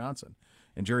Magic Johnson?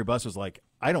 And Jerry Buss was like,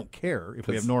 I don't care if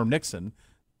we have Norm Nixon.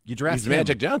 You draft him.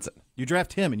 Magic Johnson. You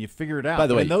draft him and you figure it out. By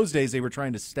the way, in those days they were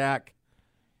trying to stack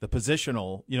the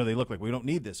positional. They look like we don't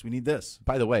need this. We need this.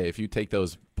 By the way, if you take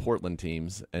those Portland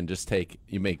teams and just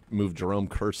move Jerome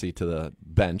Kersey to the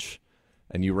bench,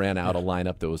 and you ran out a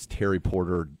lineup that was Terry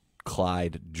Porter,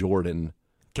 Clyde, Jordan,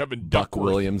 Kevin Buck Duckworth.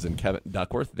 Williams, and Kevin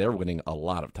Duckworth, they're winning a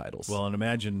lot of titles. Well, and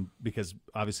imagine, because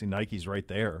obviously Nike's right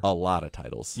there. A lot of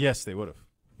titles. Yes, they would have.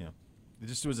 Yeah, it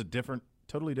just was a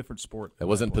totally different sport. It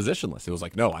wasn't positionless. It was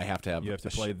like, no, I have to have. You have to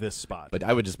play this spot. But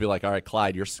I would just be like, all right,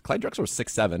 Clyde Drexler was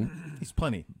 6'7". He's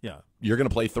plenty. Yeah, you're going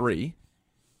to play 3.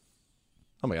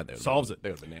 Oh my God, they solves it. They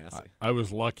would have been nasty. I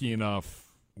was lucky enough.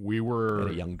 We were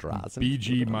a young Drazen.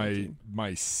 BG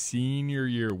my senior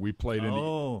year. We played in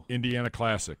the Indiana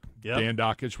Classic. Yep. Dan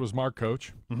Dockich was my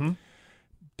coach. Mm-hmm.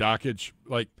 Dockich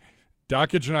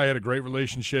and I had a great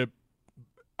relationship.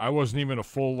 I wasn't even a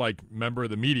full member of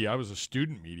the media. I was a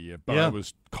student media, but I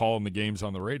was calling the games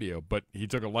on the radio. But he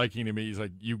took a liking to me. He's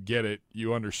like, "You get it.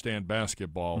 You understand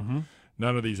basketball. Mm-hmm.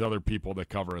 None of these other people that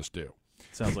cover us do."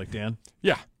 Sounds like Dan.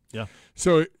 Yeah.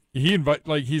 So he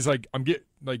he's like,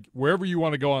 wherever you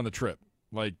want to go on the trip,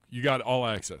 you got all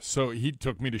access. So he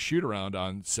took me to shoot around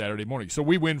on Saturday morning. So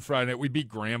we win Friday night. We beat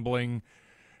Grambling,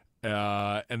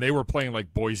 and they were playing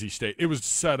Boise State. It was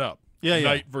set up.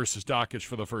 Knight versus Dockich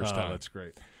for the first time. That's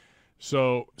great.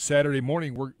 So Saturday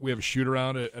morning, we have a shoot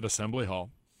around at Assembly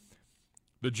Hall.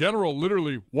 The general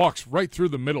literally walks right through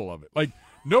the middle of it.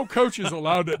 No coach is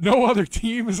allowed to. No other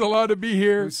team is allowed to be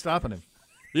here. Who's stopping him?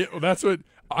 Yeah, well, that's what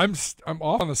I'm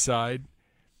off on the side,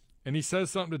 and he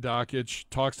says something to Dockich,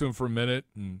 talks to him for a minute,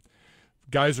 and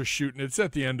guys are shooting. It's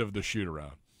at the end of the shoot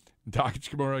around. And Dockich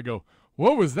come over and I go,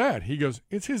 "What was that?" He goes,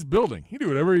 "It's his building. He do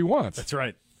whatever he wants." That's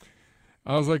right.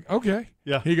 I was like, "Okay."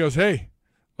 Yeah. He goes, "Hey,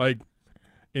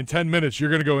 in 10 minutes, you're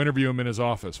going to go interview him in his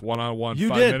office, one-on-one, You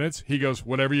 5 did. minutes." He goes,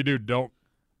 "Whatever you do, don't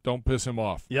piss him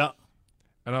off." Yeah.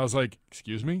 And I was like,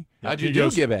 "Excuse me?" How'd you He do,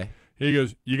 goes, Gibby? He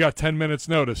goes, "You got 10 minutes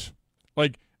notice.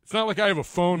 Like, it's not like I have a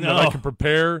phone that I can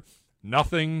prepare.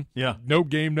 Nothing. Yeah. No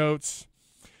game notes.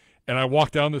 And I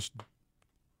walked down this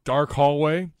dark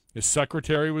hallway. His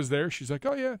secretary was there. She's like,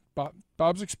 "Oh, yeah,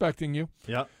 Bob's expecting you."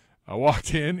 Yeah. I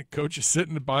walked in. Coach is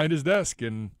sitting behind his desk,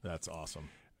 and that's awesome.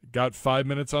 Got 5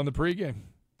 minutes on the pregame.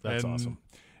 That's and awesome.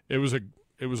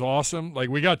 It was awesome. Like,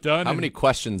 we got done. How many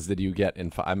questions did you get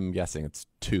in? I'm guessing it's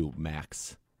 2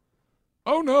 max.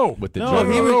 Oh no! With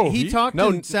the he talked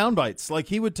in sound bites. Like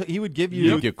he would give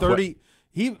you 30.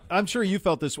 I'm sure you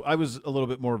felt this. I was a little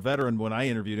bit more veteran when I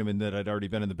interviewed him, and that I'd already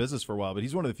been in the business for a while. But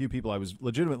he's one of the few people I was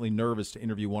legitimately nervous to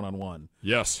interview one-on-one.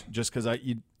 Yes, just because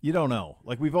you don't know.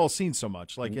 Like, we've all seen so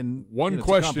much. Like, in one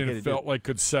question felt like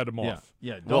could set him off.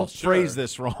 Yeah. Don't phrase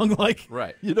this wrong. Like,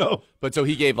 right. But so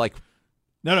he gave like.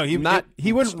 No,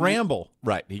 he wouldn't ramble.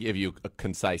 Right, he gave you a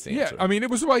concise answer. Yeah, I mean, it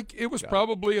was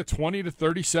probably a 20 to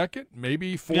 30 second,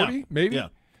 maybe 40, maybe. Yeah,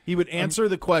 he would answer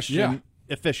the question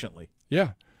efficiently.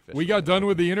 Yeah, we got done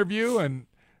with the interview, and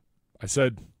I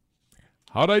said,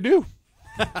 "How'd I do?"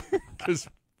 Because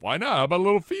why not? How about a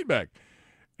little feedback?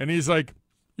 And he's like,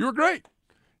 "You were great."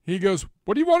 He goes,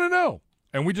 "What do you want to know?"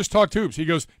 And we just talked hoops. He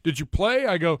goes, "Did you play?"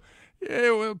 I go,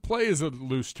 "Yeah, well, play is a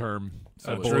loose term."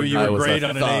 So you were great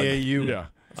on an AAU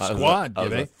squad, I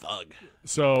was a thug.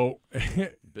 So,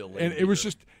 and it was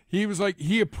just, he was like,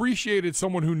 he appreciated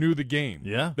someone who knew the game.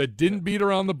 Yeah. That didn't beat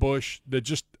around the bush, that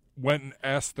just went and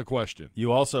asked the question.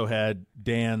 You also had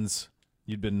Dan's,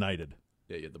 you'd been knighted.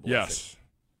 Yeah, you had the blessing. Yes.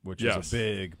 Which is a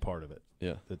big part of it.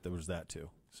 Yeah. That there was that too.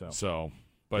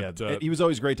 But he was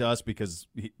always great to us because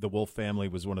the Wolf family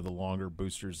was one of the longer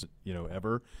boosters,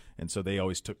 ever, and so they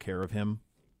always took care of him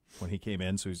when he came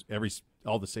in. So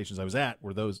all the stations I was at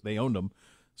were those, they owned them,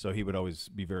 so he would always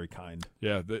be very kind.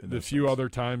 Yeah, the few other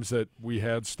times that we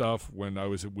had stuff when I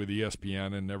was with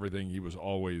ESPN and everything, he was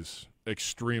always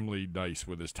extremely nice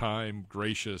with his time,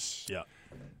 gracious. Yeah,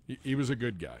 he was a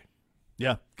good guy.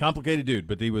 Yeah, complicated dude,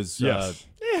 but he was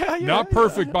not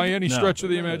perfect by any stretch of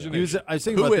the imagination. I was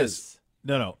thinking about this.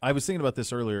 No. I was thinking about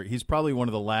this earlier. He's probably one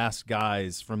of the last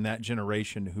guys from that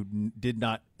generation who did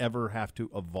not ever have to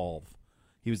evolve.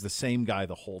 He was the same guy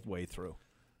the whole way through.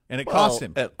 And it cost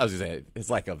him. I was going to say,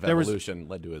 his lack of evolution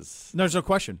led to his... There's no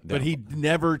question. No. But he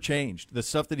never changed. The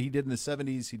stuff that he did in the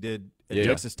 70s, he did at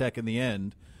Texas Tech in the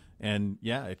end. And,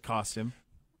 it cost him.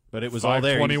 But it was all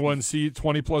there.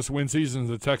 20-plus win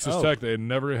seasons at Texas Tech. They had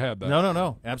never had that.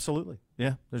 No. Absolutely.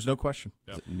 Yeah, there's no question.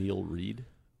 Is it Neil Reed?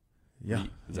 Yeah.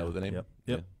 Is that what the name? Yep.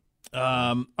 Yeah.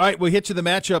 All right, we'll hit you the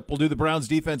matchup. We'll do the Browns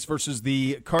defense versus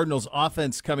the Cardinals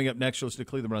offense coming up next. You'll listen to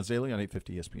Cleveland Browns Daily on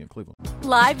 850 ESPN Cleveland.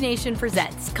 Live Nation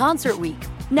presents Concert Week.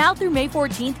 Now through May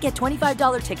 14th, get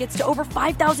 $25 tickets to over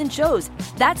 5,000 shows.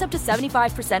 That's up to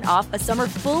 75% off a summer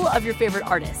full of your favorite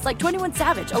artists like 21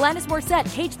 Savage, Alanis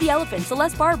Morissette, Cage the Elephant,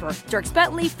 Celeste Barber, Dierks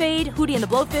Bentley, Fade, Hootie and the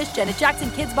Blowfish, Janet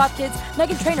Jackson, Kids Bop Kids,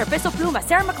 Meghan Trainor, Bissell Pluma,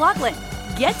 Sarah McLachlan.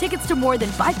 Get tickets to more than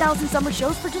 5,000 summer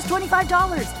shows for just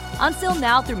 $25. On sale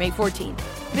now through May 14th.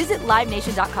 Visit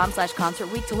LiveNation.com/Concert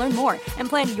to learn more and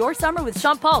plan your summer with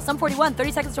Sean Paul, Sum 41,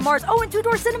 30 Seconds to Mars, and Two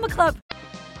Door Cinema Club.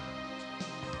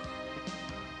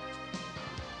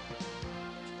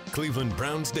 Cleveland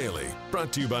Browns Daily,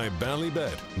 brought to you by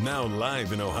Ballybet, now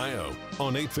live in Ohio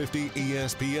on 850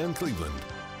 ESPN Cleveland.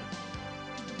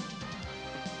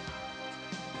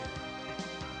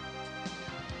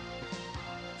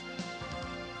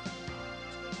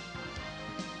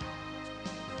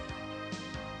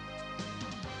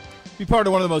 Be part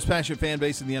of one of the most passionate fan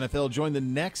base in the NFL. Join the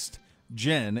Next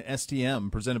Gen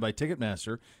STM presented by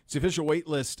Ticketmaster. It's the official wait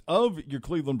list of your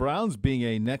Cleveland Browns. Being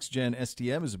a Next Gen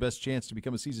STM is the best chance to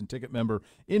become a season ticket member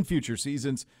in future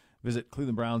seasons. Visit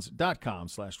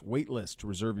clevelandbrowns.com/waitlist to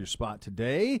reserve your spot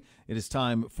today. It is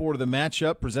time for the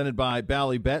matchup presented by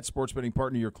Ballybet, sports betting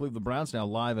partner of your Cleveland Browns, now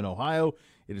live in Ohio.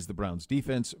 It is the Browns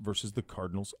defense versus the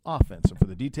Cardinals offense. And for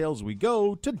the details, we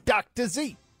go to Dr.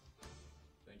 Z.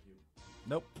 Thank you.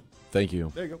 Nope. Thank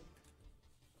you. There you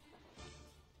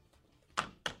go.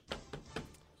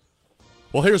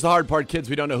 Well, here's the hard part, kids.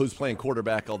 We don't know who's playing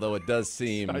quarterback, although it does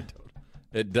seem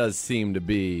to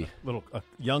be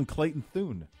young Clayton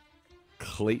Thune.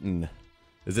 Clayton,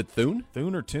 is it Thune?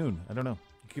 Thune or Tune? I don't know.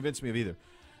 You convinced me of either.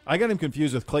 I got him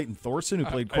confused with Clayton Thorson, who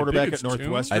played quarterback at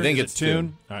Northwestern. I think it's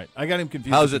Tune. All right, I got him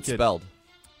confused. How's it spelled?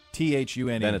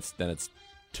 Thune. Then it's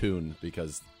Tune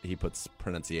because he puts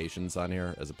pronunciations on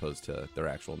here as opposed to their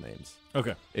actual names.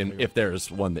 Okay. If there's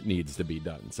one that needs to be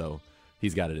done, so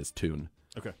he's got it as Tune.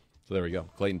 Okay. So there we go.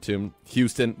 Clayton Tune,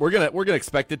 Houston. We're gonna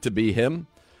expect it to be him.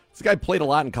 This guy played a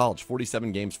lot in college,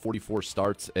 47 games, 44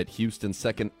 starts at Houston,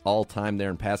 second all-time there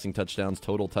in passing touchdowns,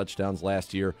 total touchdowns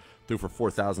last year, threw for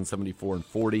 4,074 and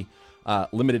 40.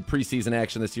 Limited preseason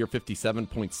action this year,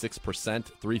 57.6%,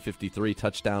 353,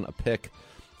 touchdown, a pick,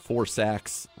 4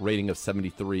 sacks, rating of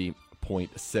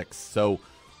 73.6. So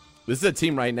this is a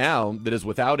team right now that is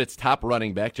without its top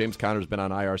running back. James Conner's been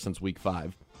on IR since week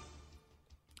 5.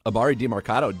 Amari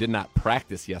DiMarcado did not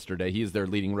practice yesterday. He is their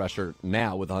leading rusher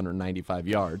now with 195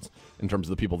 yards in terms of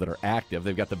the people that are active.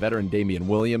 They've got the veteran Damian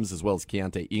Williams as well as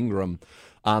Keontae Ingram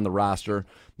on the roster.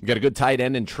 We've got a good tight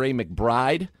end in Trey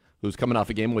McBride, who's coming off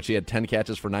a game in which he had 10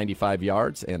 catches for 95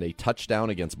 yards and a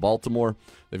touchdown against Baltimore.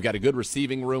 They've got a good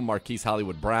receiving room. Marquise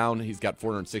Hollywood-Brown, he's got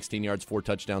 416 yards, 4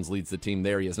 touchdowns, leads the team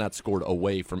there. He has not scored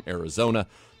away from Arizona.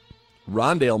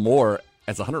 Rondale Moore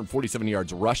has 147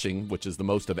 yards rushing, which is the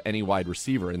most of any wide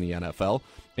receiver in the NFL,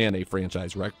 and a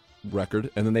franchise record.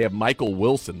 And then they have Michael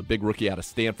Wilson, the big rookie out of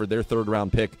Stanford, their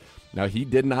third-round pick. Now, he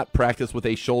did not practice with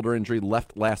a shoulder injury,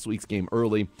 left last week's game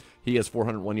early. He has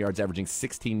 401 yards, averaging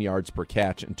 16 yards per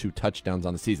catch and 2 touchdowns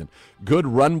on the season. Good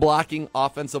run-blocking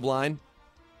offensive line,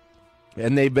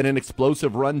 and they've been an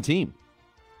explosive run team.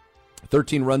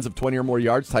 13 runs of 20 or more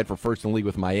yards, tied for first in the league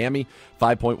with Miami.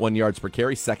 5.1 yards per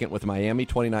carry, second with Miami.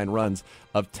 29 runs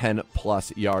of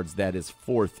 10-plus yards. That is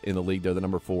fourth in the league. They're the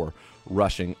number 4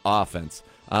 rushing offense.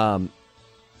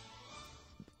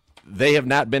 They have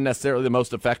not been necessarily the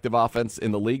most effective offense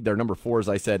in the league. They're number 4, as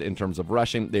I said, in terms of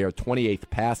rushing. They are 28th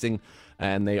passing,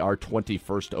 and they are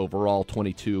 21st overall,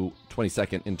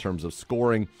 22nd in terms of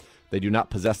scoring. They do not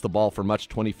possess the ball for much,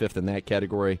 25th in that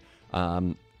category.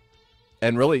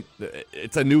 And really,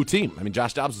 it's a new team. I mean,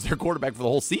 Josh Dobbs was their quarterback for the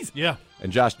whole season. Yeah.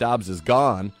 And Josh Dobbs is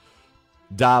gone.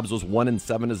 Dobbs was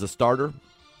 1-7 as a starter.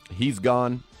 He's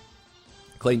gone.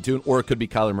 Clayton Tune, or it could be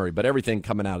Kyler Murray. But everything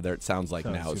coming out of there, it sounds like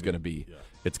now, is going to be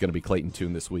it's going to be Clayton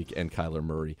Tune this week and Kyler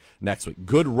Murray next week.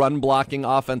 Good run-blocking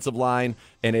offensive line,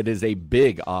 and it is a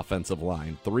big offensive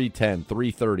line. 310,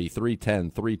 330,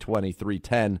 310, 320,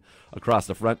 310 across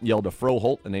the front. Yelled to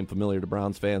Froholt, a name familiar to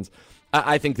Browns fans.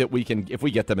 I think that we can, if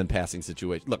we get them in passing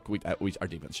situations, look, our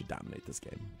defense should dominate this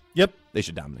game. Yep. They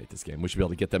should dominate this game. We should be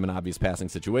able to get them in obvious passing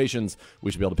situations. We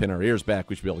should be able to pin our ears back.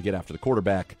 We should be able to get after the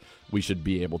quarterback. We should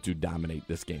be able to dominate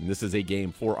this game. This is a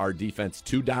game for our defense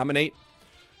to dominate.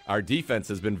 Our defense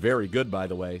has been very good, by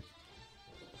the way,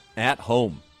 at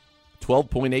home.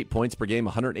 12.8 points per game,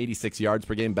 186 yards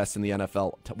per game, best in the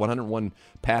NFL, 101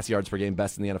 pass yards per game,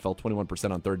 best in the NFL,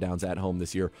 21% on third downs at home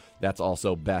this year. That's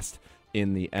also best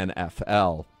in the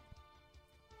NFL.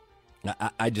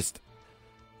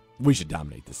 We should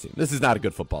dominate this team. This is not a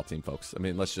good football team, folks. I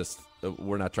mean,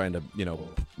 we're not trying to,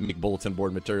 make bulletin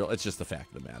board material. It's just the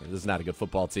fact of the matter. This is not a good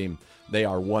football team. They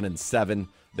are 1-7.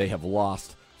 They have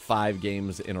lost 5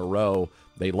 games in a row.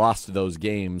 They lost those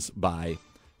games by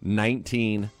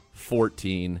 19,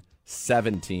 14,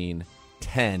 17,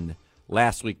 10.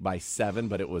 Last week by 7,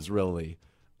 but it was really,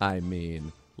 I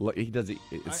don't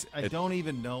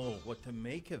even know what to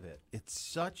make of it. It's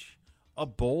such a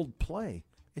bold play.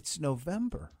 It's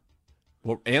November.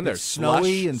 Well, and there's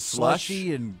snowy and slush,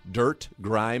 slushy and dirt,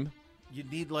 grime. You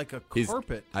need like a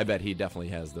carpet. I bet he definitely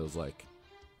has those like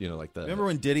the. Remember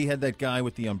when Diddy had that guy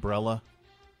with the umbrella?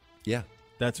 Yeah,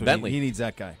 that's what Bentley. He needs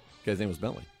that guy. His name was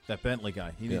Bentley. That Bentley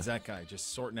guy. He needs that guy.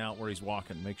 Just sorting out where he's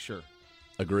walking. Make sure.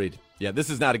 Agreed. Yeah, this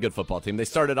is not a good football team. They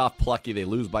started off plucky. They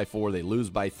lose by 4. They lose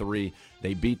by 3.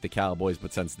 They beat the Cowboys,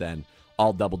 but since then,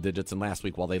 all double digits. And last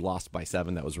week, while they lost by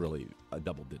 7, that was really a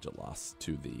double-digit loss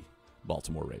to the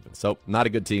Baltimore Ravens. So, not a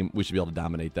good team. We should be able to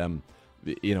dominate them.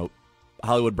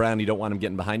 Hollywood Brown, you don't want him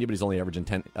getting behind you, but he's only averaging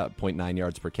 10.9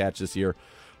 yards per catch this year.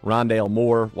 Rondale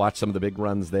Moore, watch some of the big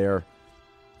runs there.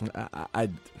 Is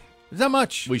that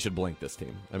much? We should blink this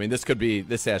team. I mean, this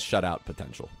has shutout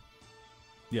potential.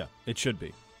 Yeah, it should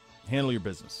be. Handle your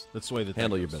business. That's the way that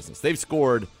handle your business. They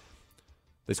scored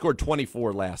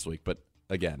 24 last week, but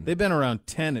again, they've been around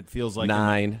 10. It feels like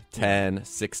 9, 10,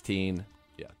 16.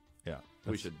 Yeah.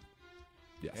 We should.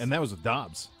 Yes. And that was with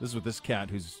Dobbs. This is with this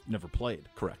cat who's never played.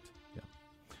 Correct. Yeah.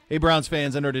 Hey, Browns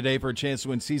fans, enter today for a chance to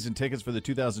win season tickets for the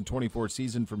 2024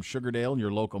 season from Sugardale and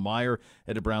your local Meijer.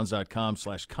 Head to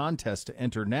browns.com/contest to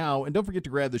enter now. And don't forget to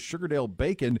grab the Sugardale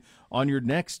bacon on your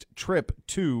next trip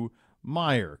to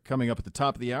Meijer. Coming up at the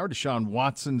top of the hour, Deshaun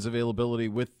Watson's availability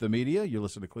with the media. You're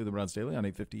listening to Cleveland Browns Daily on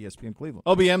 850 ESPN Cleveland.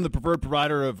 OBM, the preferred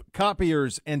provider of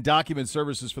copiers and document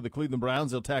services for the Cleveland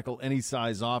Browns. They'll tackle any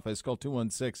size office. Call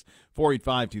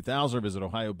 216-485-2000 or visit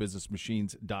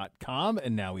ohiobusinessmachines.com.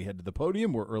 And now we head to the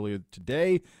podium where earlier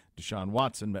today, Deshaun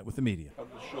Watson met with the media. How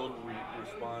did the shoulder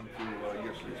respond to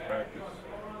yesterday's practice?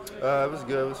 It was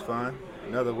good. It was fine.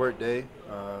 another work day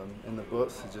in the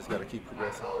books. You just got to keep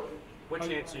progressing. What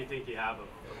chance do you think you have of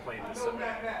playing this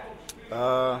Sunday?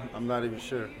 I'm not even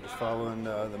sure. Just following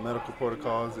the medical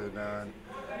protocols, and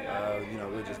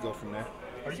we'll just go from there.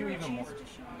 Are you even more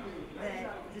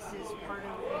that this is part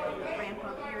of the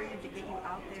ramp-up period to get you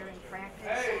out there in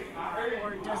practice,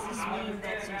 or does this mean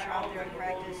that since you're out there in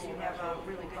practice, you have a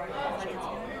really good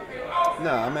chance?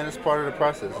 No, I mean it's part of the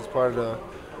process. It's part of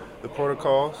the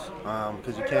protocols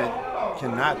because you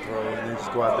cannot throw and then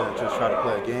just go out there and just try to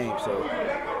play a game. So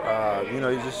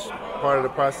you're just part of the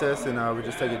process, and we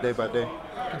just take it day by day.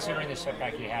 Considering the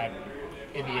setback you had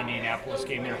in the Indianapolis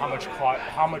game there,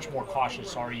 how much more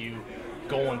cautious are you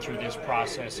going through this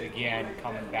process again,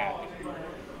 coming back?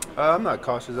 I'm not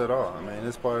cautious at all. I mean,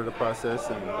 it's part of the process,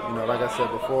 and like I said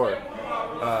before,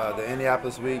 the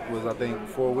Indianapolis week was, I think,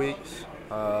 4 weeks.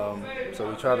 So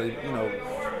we try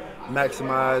to,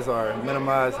 maximize or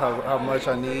minimize how much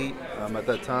I need at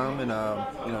that time, and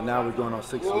now we're going on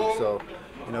 6 weeks. So,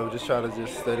 we just try to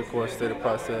just stay the course, stay the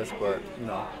process, but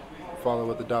follow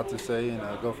what the doctors say and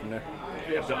go from there.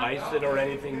 Do you have to ice it or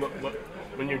anything?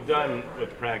 When you're done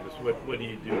with practice, what do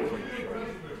you do for your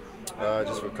shoulder?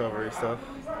 Just recovery stuff.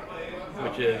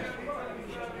 Which is?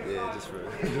 Yeah,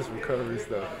 just recovery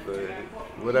stuff, but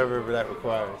whatever that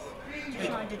requires.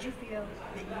 Sean, did you feel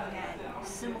that you had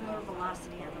similar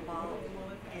velocity on the ball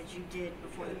as you did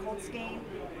before the Colts game?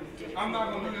 Did it feel a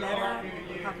little bit better?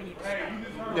 How can you describe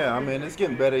it? Yeah, I mean, it's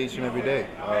getting better each and every day.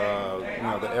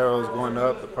 The arrow's going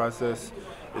up. The process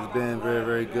has been very,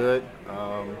 very good.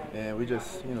 And we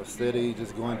just, steady,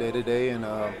 just going day to day and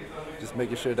just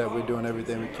making sure that we're doing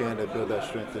everything we can to build that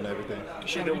strength and everything.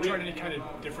 Sean, have you tried any kind of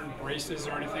different braces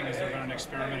or anything? Has there been an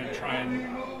experiment in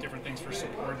trying different things for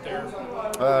support there?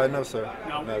 No, sir.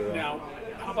 Now,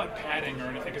 how about padding or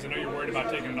anything? Because I know you're worried about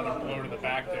taking another blow to the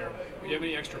back there. Do you have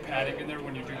any extra padding in there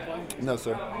when you do play? No,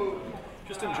 sir.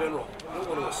 Just in general, I don't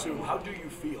want to assume, how do you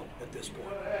feel at this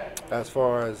point? As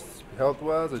far as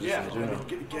health-wise or just in general?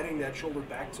 I mean, getting that shoulder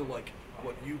back to like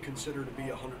what you consider to be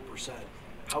 100%.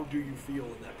 How do you feel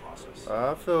in that process?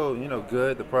 I feel,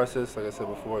 good. The process, like I said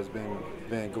before, has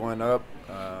been going up.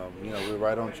 We're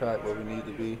right on track where we need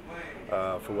to be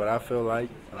for what I feel like.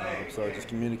 So just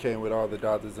communicating with all the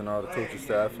doctors and all the coaching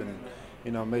staff and,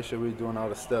 make sure we're doing all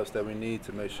the steps that we need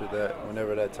to make sure that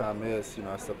whenever that time is,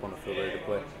 I step on the field ready to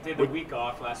play. Did the week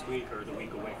off last week, or the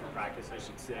week away from practice, I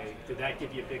should say, did that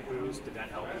give you a big boost? Did that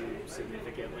help you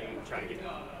significantly try to get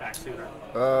back sooner?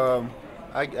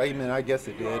 I guess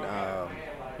it did.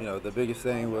 The biggest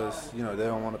thing was, they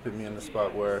don't want to put me in the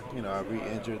spot where, I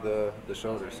re-injured the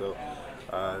shoulder. So,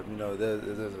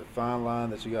 there's a fine line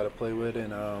that you got to play with,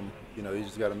 and, you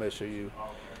just got to make sure you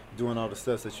doing all the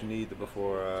steps that you need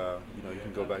before, you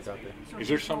can go back out there. So is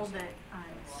there told that on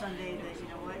Sunday that,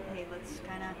 hey, let's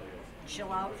kind of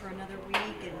chill out for another week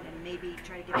and maybe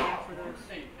try to get back for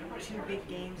those 2 big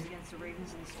games against the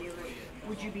Ravens and the Steelers?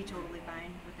 Would you be totally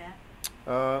fine with that?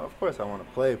 Of course I want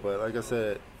to play, but like I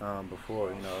said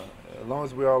before, as long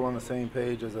as we're all on the same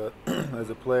page as a as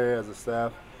a player, as a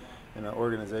staff, and an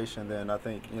organization, then I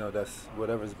think that's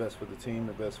whatever's best for the team,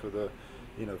 the best for the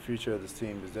future of this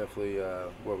team is definitely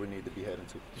what we need to be heading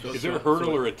to. Is there a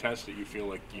hurdle or a test that you feel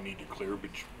like you need to clear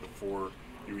before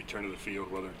you return to the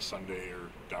field, whether it's Sunday or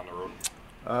down the road?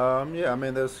 Yeah, I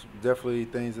mean, there's definitely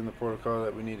things in the protocol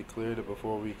that we need to clear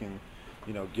before we can,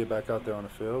 get back out there on the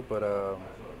field. But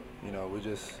we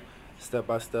just step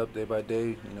by step, day by day.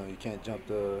 You can't jump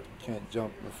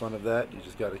in front of that. You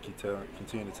just got to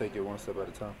continue to take it one step at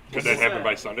a time. Could that happen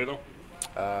by Sunday though?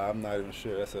 I'm not even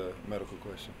sure. That's a medical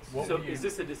question. So is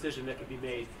this a decision that could be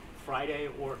made Friday,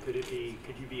 or could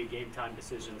you be a game time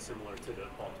decision similar to the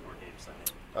Baltimore game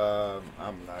Sunday?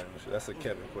 I'm not even sure. That's a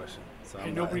Kevin question. So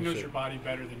nobody knows your body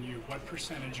better than you. What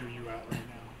percentage are you at right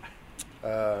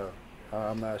now?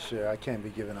 I'm not sure. I can't be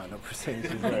giving out no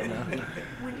percentages right now.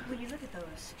 When you look at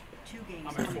those 2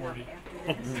 games I'm at 40.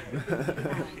 after this,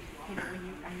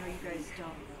 I know you guys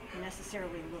don't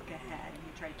necessarily look ahead and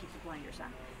you try to keep the blinders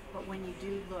on. But when you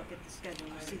do look at the schedule,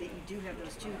 you see that you do have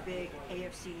those 2 big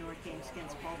AFC North games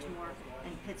against Baltimore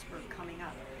and Pittsburgh coming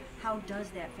up. How does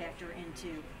that factor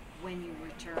into when you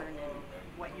return and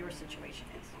what your situation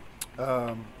is?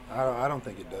 I don't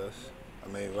think it does. I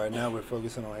mean, right now we're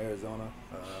focusing on Arizona.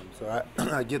 So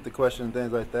I get the question and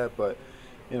things like that, but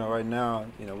right now,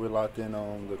 we're locked in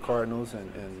on the Cardinals, and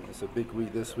it's a big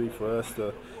week this week for us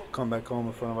to come back home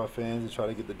in front of our fans and try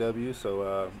to get the W.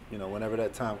 So, whenever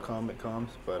that time comes, it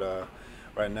comes. But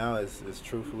right now, it's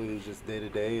truthfully just day to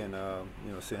day and,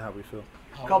 seeing how we feel.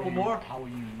 How will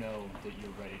you know that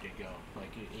you're ready to go?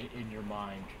 Like, in your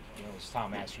mind, as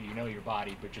Tom asked you, your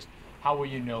body, but just how will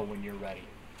you know when you're ready?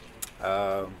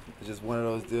 It's just one of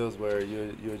those deals where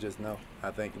you just know. I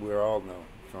think we all know,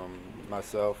 from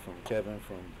myself, from Kevin,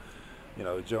 from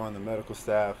Joe and the medical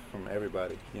staff, from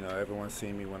everybody. Everyone's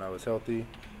seen me when I was healthy,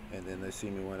 and then they see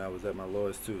me when I was at my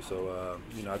lowest too. So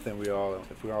I think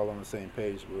if we're all on the same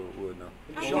page, we'll know.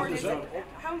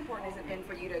 How important has it been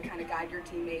for you to kind of guide your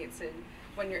teammates and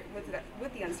when you're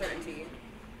with the uncertainty?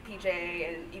 PJ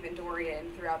and even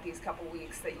Dorian throughout these couple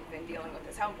weeks that you've been dealing with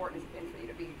this, how important has it been for you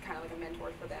to be kind of like a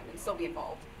mentor for them and still be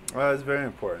involved? It's very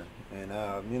important. And,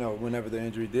 whenever the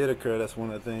injury did occur, that's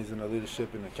one of the things in the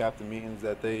leadership and the captain meetings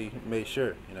that they made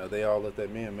sure. They all looked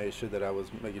at me and made sure that I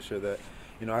was making sure that,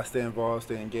 I stay involved,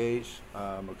 stay engaged,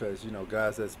 because,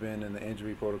 guys that's been in the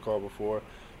injury protocol before,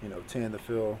 tend to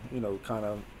feel, kind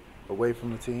of away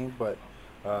from the team. But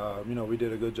we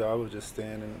did a good job of just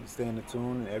staying in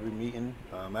tune in every meeting,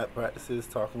 at practices,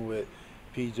 talking with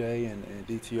PJ and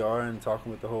DTR and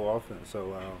talking with the whole offense.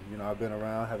 So, I've been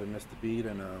around, haven't missed a beat,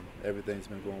 and everything's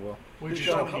been going well.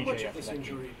 Deshaun, how much of this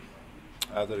injury?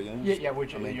 After the game? Yeah,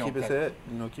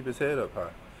 keep his head up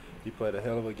high. He played a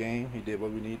hell of a game. He did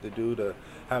what we need to do to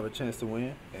have a chance to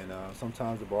win. And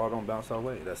sometimes the ball don't bounce our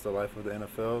way. That's the life of the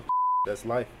NFL. That's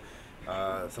life.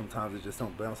 Sometimes it just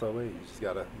don't bounce our way. You just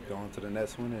got to go on to the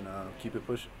next one and keep it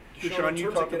pushing. Deshaun,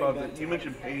 you talked about that. You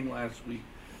mentioned pain last week.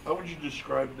 How would you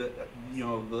describe the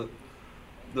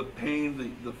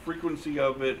pain, the frequency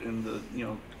of it, and the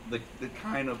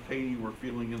kind of pain you were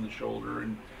feeling in the shoulder,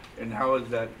 and how has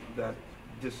that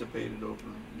dissipated over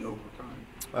time?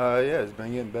 It's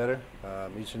been getting better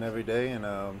each and every day, and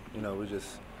we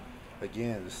just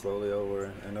slowly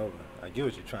over and over. I get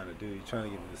what you're trying to do. You're trying to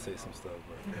get me to say some stuff,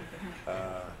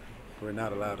 but we're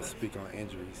not allowed to speak on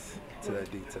injuries to that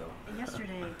detail.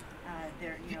 Yesterday,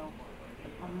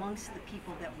 amongst the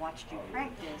people that watched you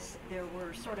practice, there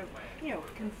were sort of,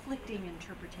 conflicting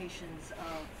interpretations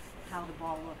of how the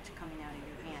ball looked coming out of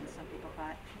your hands. Some people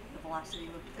thought the velocity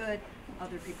looked good.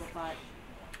 Other people thought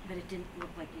that it didn't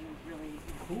look like you really.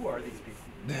 Who are these people?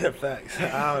 Yeah, facts.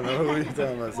 I don't know who you're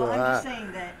talking about. Well, I'm just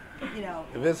saying that,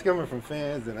 if it's coming from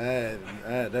fans, then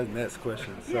that's the next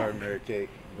question. Sorry, Mary Kate.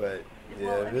 But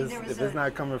if it's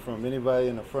not coming from anybody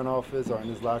in the front office or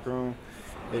in this locker room,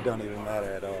 it don't even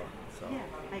matter at all. So. Yeah,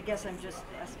 I guess I'm just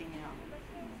asking,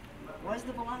 was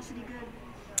the velocity good?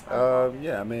 It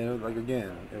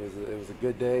was a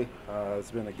good day.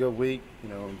 It's been a good week.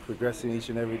 Progressing each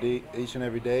and every day,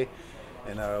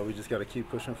 and we just got to keep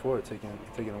pushing forward, taking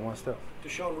it one step.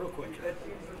 Deshaun, real quick,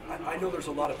 I know there's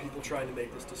a lot of people trying to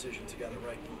make this decision together,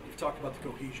 right? You've talked about the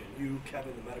cohesion, you,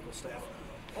 Kevin, the medical staff.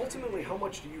 Ultimately, how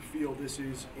much do you feel this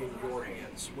is in your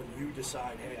hands when you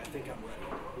decide, hey, I think I'm ready?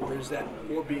 Or is that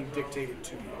more being dictated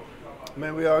to you?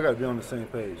 Man, we all got to be on the same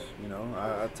page.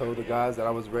 I told the guys that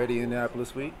I was ready in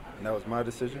Indianapolis week, and that was my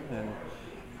decision. And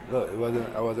look,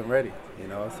 I wasn't ready.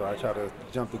 So I tried to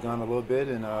jump the gun a little bit,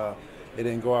 and it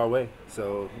didn't go our way.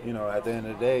 So at the end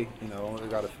of the day, you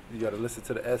got to listen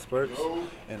to the experts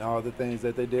and all the things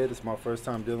that they did. It's my first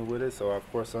time dealing with it, so of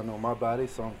course I know my body,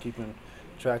 so I'm keeping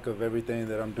track of everything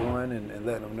that I'm doing and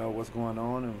letting them know what's going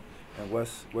on and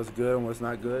what's good and what's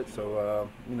not good. So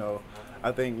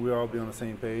I think we all be on the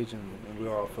same page and we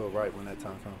all feel right when that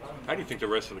time comes. How do you think the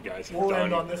rest of the guys have We'll done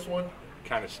end on this one.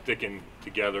 kind of sticking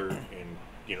together? And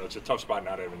it's a tough spot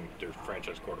not having their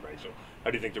franchise quarterback. So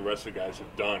how do you think the rest of the guys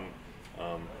have done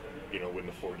win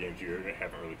the 4 games you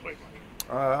haven't really played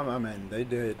much? They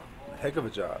did a heck of a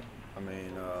job.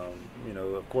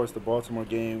 Of course the Baltimore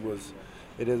game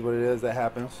it is what it is. That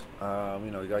happens.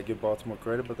 You got to give Baltimore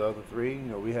credit, but the other 3,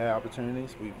 we had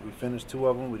opportunities. We finished 2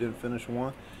 of them. We didn't finish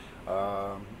 1.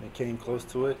 It came close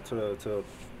to it to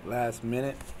last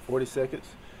minute, 40 seconds.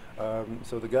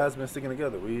 So the guys been sticking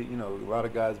together. A lot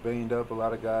of guys banged up. A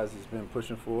lot of guys has been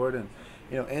pushing forward, and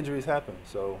injuries happen.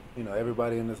 So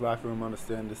everybody in this locker room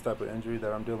understands this type of injury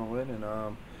that I'm dealing with, and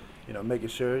making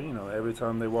sure every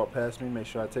time they walk past me, make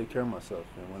sure I take care of myself.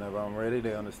 And whenever I'm ready,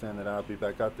 they understand that I'll be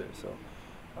back out there. So.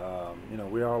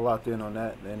 We're all locked in on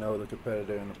that. They know the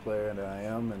competitor and the player that I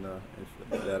am, and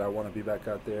that I want to be back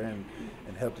out there and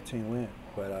help the team win.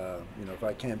 But if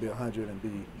I can't be 100 and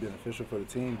be beneficial for the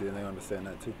team, then they understand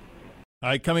that too. All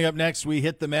right, coming up next, we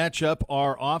hit the matchup,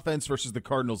 our offense versus the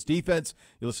Cardinals defense.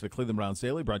 You listen to Cleveland Browns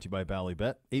Daily, brought to you by Bally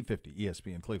Bet, 850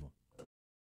 ESPN Cleveland.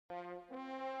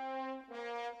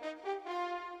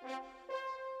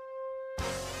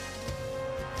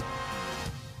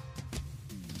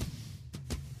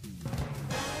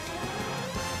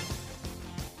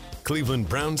 Cleveland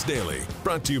Browns Daily,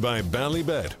 brought to you by Bally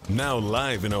Bet, now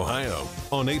live in Ohio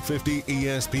on 850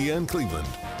 ESPN Cleveland.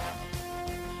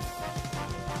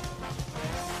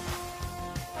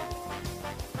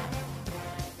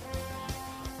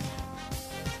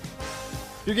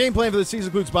 Your game plan for the season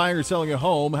includes buying or selling a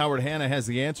home. Howard Hanna has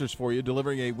the answers for you,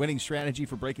 delivering a winning strategy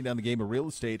for breaking down the game of real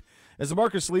estate. As the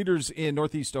market leaders in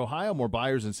Northeast Ohio, more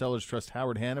buyers and sellers trust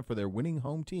Howard Hanna for their winning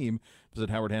home team.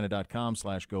 Visit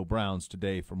howardhanna.com/GoBrowns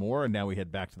today for more. And now we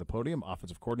head back to the podium.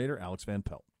 Offensive coordinator Alex Van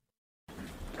Pelt.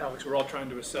 Alex, we're all trying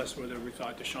to assess whether we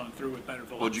thought Deshaun threw with better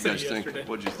velocity. What'd you guys yesterday. think?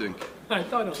 What'd you think? I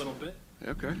thought a little bit.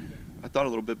 Okay. I thought a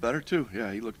little bit better, too.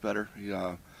 Yeah, he looked better. He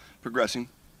progressing.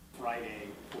 Friday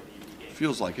for the Indy game.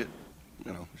 Feels like it.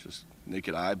 You know, it's just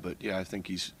naked eye, but, yeah, I think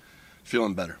he's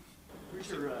feeling better. Who's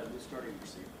your new starting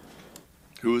receiver?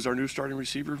 Who is our new starting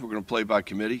receiver? We're going to play by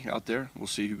committee out there. We'll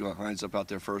see who lines up out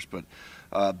there first, but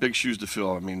big shoes to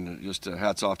fill. I mean, just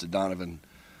hats off to Donovan.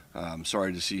 I'm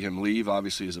sorry to see him leave,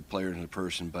 obviously, as a player and a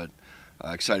person, but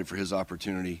excited for his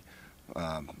opportunity.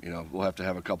 You know, we'll have to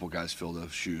have a couple guys fill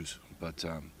those shoes. But is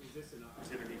this an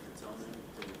opportunity for Tillman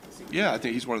to see? Yeah, I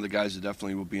think he's one of the guys that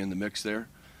definitely will be in the mix there.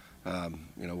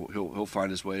 You know, he'll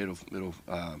find his way. It'll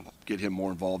get him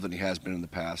more involved than he has been in the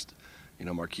past. You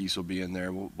know, Marquise will be in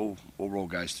there. We'll roll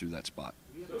guys through that spot.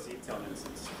 You haven't seen Tillman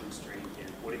since training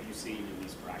camp. What have you seen in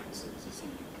these practices? Has he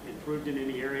improved in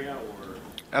any area, or?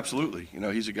 Absolutely. You know,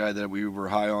 he's a guy that we were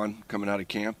high on coming out of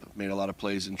camp. Made a lot of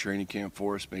plays in training camp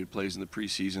for us. Made plays in the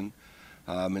preseason,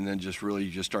 and then just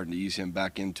starting to ease him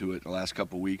back into it the last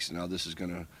couple of weeks. And now this is going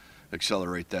to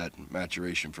accelerate that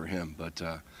maturation for him. But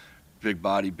big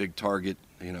body, big target.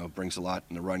 You know, brings a lot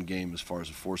in the run game as far as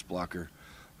a force blocker.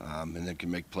 And then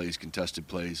can make plays, contested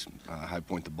plays, high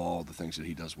point the ball, the things that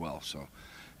he does well. So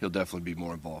he'll definitely be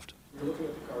more involved. You're looking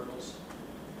at the Cardinals.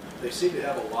 They seem to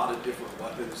have a lot of different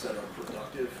weapons that are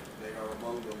productive. They are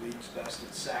among the league's best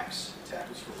in sacks,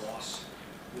 tackles for loss.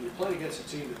 When you're playing against a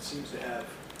team that seems to have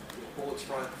bullets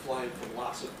flying from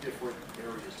lots of different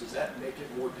areas, does that make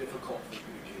it more difficult for you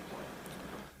to game plan?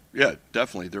 Yeah,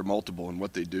 definitely. They're multiple in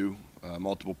what they do.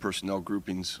 Multiple personnel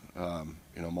groupings,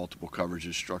 you know, multiple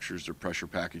coverages, structures, their pressure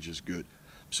package is good.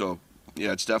 So,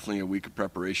 yeah, it's definitely a week of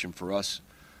preparation for us.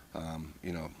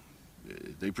 You know,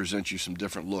 they present you some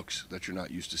different looks that you're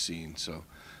not used to seeing. So,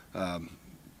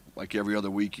 like every other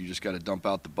week, you just got to dump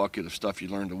out the bucket of stuff you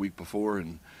learned the week before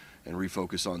and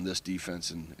refocus on this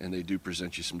defense. And they do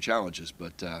present you some challenges.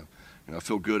 But, you know, I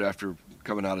feel good after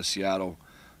coming out of Seattle.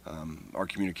 Our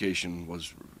communication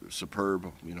was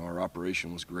superb. You know, our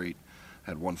operation was great.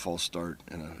 Had one false start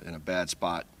in a bad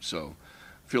spot. So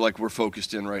I feel like we're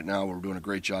focused in right now. We're doing a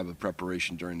great job of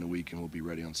preparation during the week, and we'll be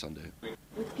ready on Sunday.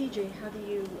 With PJ, how do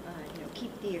you,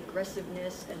 keep the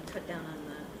aggressiveness and cut down on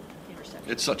the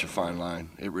interception? It's such a fine line.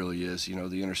 It really is. You know,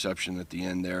 the interception at the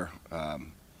end there,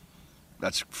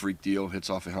 that's a freak deal.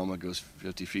 Hits off a helmet, goes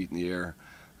 50 feet in the air.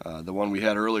 The one we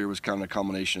had earlier was kind of a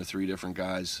combination of three different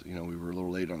guys. You know, we were a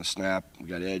little late on a snap. We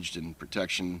got edged in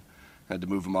protection. Had to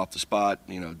move him off the spot.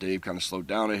 You know, Dave kind of slowed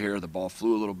down a hair. The ball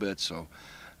flew a little bit, so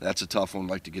that's a tough one. I'd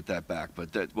like to get that back.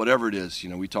 But that, whatever it is, you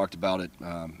know, we talked about it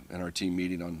in our team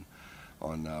meeting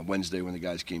on Wednesday when the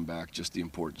guys came back, just the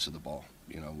importance of the ball.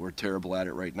 You know, we're terrible at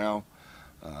it right now.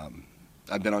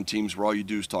 I've been on teams where all you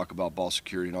do is talk about ball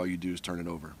security and all you do is turn it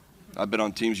over. I've been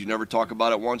on teams you never talk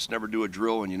about it once, never do a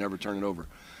drill, and you never turn it over.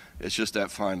 It's just that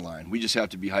fine line. We just have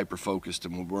to be hyper-focused,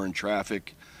 and when we're in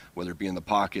traffic, whether it be in the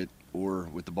pocket or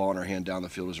with the ball in our hand down the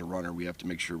field as a runner, we have to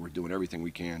make sure we're doing everything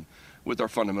we can with our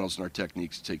fundamentals and our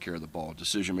techniques to take care of the ball.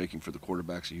 Decision-making for the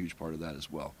quarterback's a huge part of that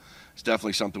as well. It's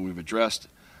definitely something we've addressed.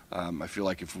 I feel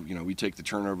like if we take the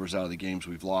turnovers out of the games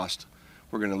we've lost,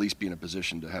 we're going to at least be in a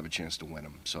position to have a chance to win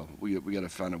them. So we got to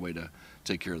find a way to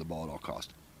take care of the ball at all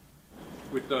costs.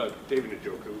 With David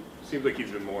Njoku, it seems like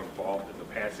he's been more involved in the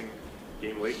passing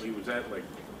game lately. Was that like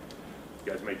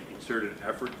you guys made a concerted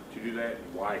effort to do that?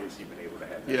 And why has he been able to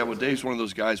have that? Yeah, well, Dave's one of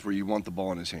those guys where you want the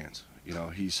ball in his hands. You know,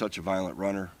 he's such a violent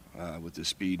runner with his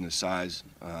speed and his size.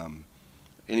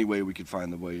 Any way we could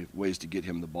find the ways to get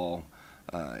him the ball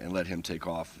and let him take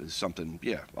off is something,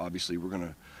 yeah, obviously we're going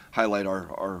to highlight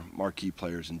our marquee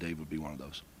players, and Dave would be one of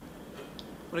those.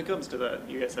 When it comes to that,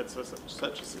 you guys had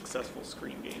such a successful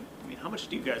screen game. I mean, how much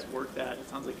do you guys work that? It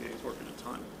sounds like you guys working a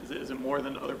ton. Is it more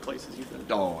than other places you've been?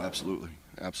 Oh, absolutely.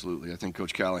 Absolutely. I think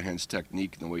Coach Callahan's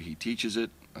technique and the way he teaches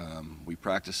it, we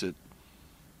practice it,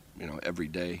 every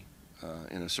day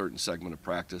in a certain segment of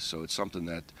practice. So it's something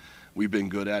that we've been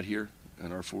good at here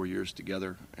in our 4 years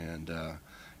together. And,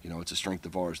 it's a strength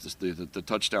of ours. The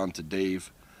touchdown to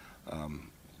Dave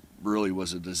really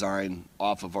was a design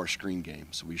off of our screen game.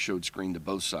 So we showed screen to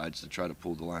both sides to try to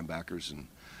pull the linebackers. And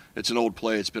it's an old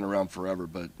play. It's been around forever.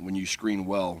 But when you screen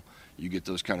well, you get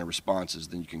those kind of responses.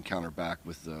 Then you can counter back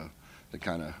with the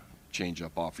kind of change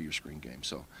up off of your screen game.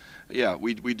 So, yeah,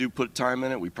 we do put time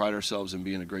in it. We pride ourselves in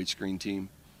being a great screen team.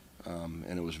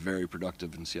 And it was very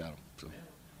productive in Seattle. So.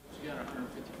 You got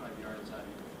 155 yards out of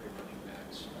your three running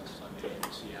backs Sunday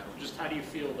in Seattle. Just how do you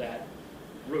feel that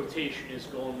rotation is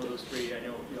going with those three? I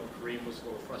know Kareem was a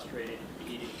little frustrated.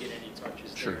 He didn't get any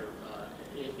touches there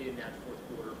in that fourth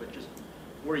quarter, but just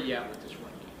where are you at with this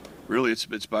run game? Really, it's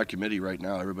by committee right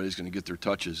now. Everybody's going to get their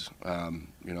touches.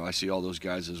 I see all those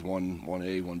guys as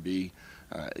 1A, 1B.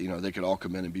 They could all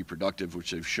come in and be productive,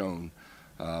 which they've shown.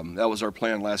 That was our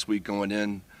plan last week going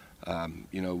in.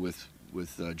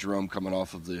 With Jerome coming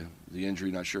off of the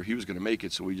injury, not sure he was going to make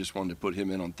it, so we just wanted to put him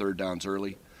in on third downs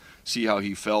early, see how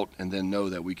he felt, and then know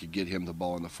that we could get him the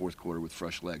ball in the fourth quarter with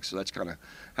fresh legs. So that's kind of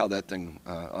how that thing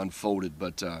unfolded,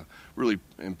 but really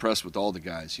impressed with all the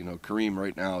guys. Kareem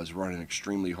right now is running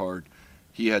extremely hard.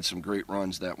 He had some great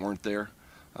runs that weren't there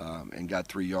and got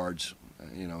 3 yards,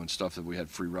 and stuff that we had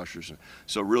free rushers.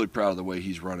 So really proud of the way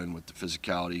he's running with the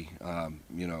physicality.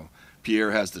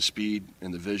 Pierre has the speed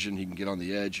and the vision. He can get on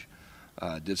the edge.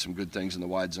 Did some good things in the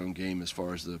wide zone game as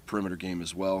far as the perimeter game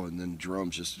as well. And then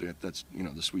Jerome's that's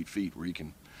the sweet feet where he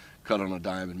can cut on a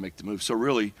dime and make the move. So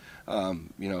really,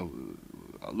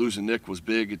 losing Nick was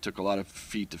big. It took a lot of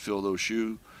feet to fill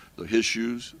his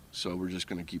shoes. So we're just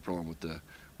going to keep rolling with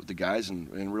the guys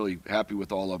and really happy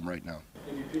with all of them right now.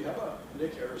 MVP, how about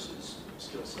Nick Harris's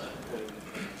skill set and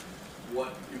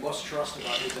what you must trust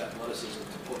about his athleticism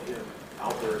to put him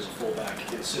out there as a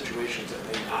fullback in situations that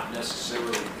may not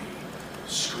necessarily be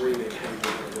screaming, hey, we're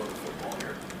going to run the football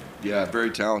here? Yeah, very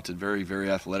talented, very,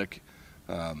 very athletic,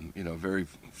 very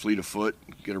fleet of foot,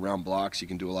 get around blocks. He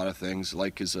can do a lot of things,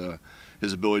 like his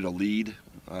ability to lead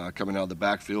coming out of the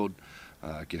backfield,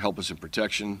 can help us in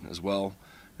protection as well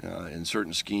in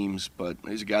certain schemes. But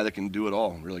he's a guy that can do it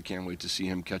all. Really can't wait to see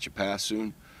him catch a pass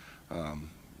soon.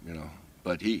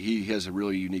 But he has a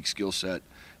really unique skill set,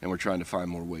 and we're trying to find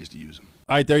more ways to use him.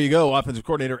 All right, there you go. Offensive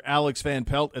coordinator Alex Van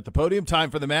Pelt at the podium. Time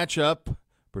for the matchup.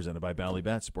 Presented by Bally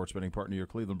Bet, sports betting partner of your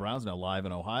Cleveland Browns, now live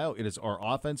in Ohio. It is our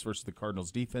offense versus the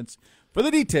Cardinals defense. For the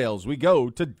details, we go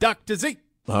to Dr. Z.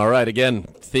 All right, again,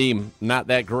 theme, not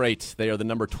that great. They are the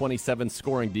number 27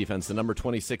 scoring defense, the number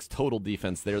 26 total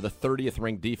defense. They are the 30th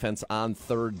ranked defense on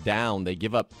third down. They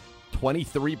give up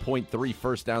 23.3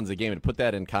 first downs a game. And to put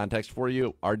that in context for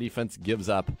you, our defense gives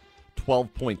up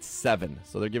 12.7.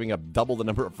 So they're giving up double the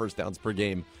number of first downs per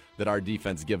game that our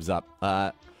defense gives up.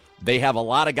 They have a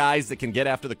lot of guys that can get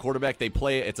after the quarterback. They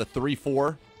play, it's a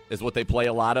 3-4 is what they play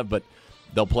a lot of, but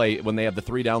they'll play when they have the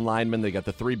 3 down linemen. They got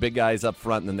the 3 big guys up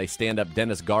front, and then they stand up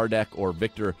Dennis Gardeck or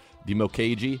Victor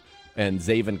Dimokaji and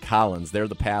Zaven Collins. They're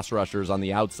the pass rushers on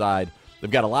the outside.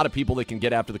 They've got a lot of people that can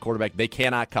get after the quarterback. They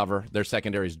cannot cover. Their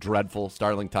secondary is dreadful.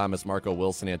 Starling Thomas, Marco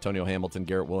Wilson, Antonio Hamilton,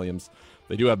 Garrett Williams.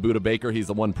 They do have Buda Baker. He's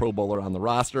the one Pro Bowler on the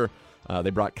roster.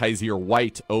 They brought Kaiser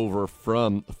White over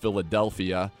from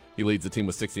Philadelphia. He leads the team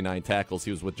with 69 tackles.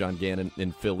 He was with John Gannon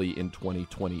in Philly in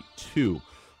 2022.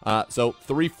 So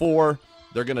 3-4,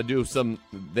 they're going to do some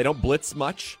 – they don't blitz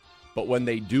much, but when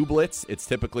they do blitz, it's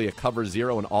typically a cover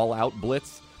 0, an all-out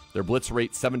blitz. Their blitz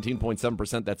rate,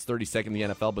 17.7%. That's 32nd in the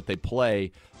NFL, but they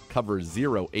play cover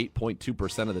 0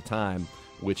 8.2% of the time,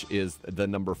 which is the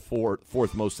number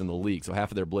fourth most in the league. So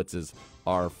half of their blitzes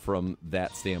are from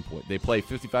that standpoint. They play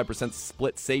 55%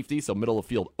 split safety, so middle of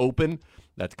field open.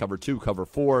 That's cover 2, cover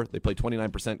 4. They play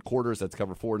 29% quarters. That's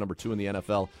cover 4, number 2 in the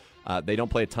NFL. They don't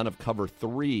play a ton of cover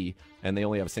 3, and they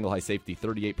only have a single high safety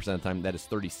 38% of the time. That is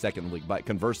 32nd in the league. But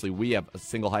conversely, we have a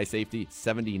single high safety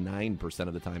 79%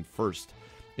 of the time, first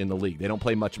in the league. They don't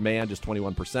play much man, just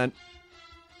 21%.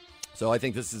 So I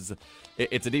think it's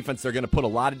a defense. They're going to put a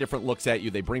lot of different looks at you.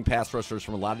 They bring pass rushers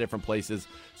from a lot of different places.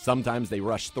 Sometimes they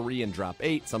rush 3 and drop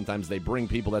 8. Sometimes they bring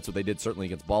people. That's what they did certainly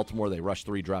against Baltimore. They rushed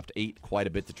 3, dropped 8 quite a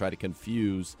bit to try to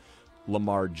confuse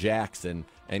Lamar Jackson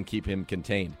and keep him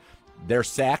contained. Their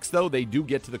sacks, though, they do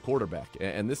get to the quarterback.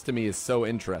 And this to me is so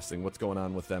interesting, what's going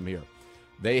on with them here.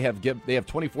 They have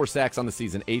 24 sacks on the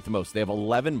season, 8th most. They have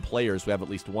 11 players who have at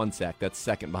least 1 sack. That's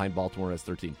second behind Baltimore has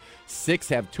 13. 6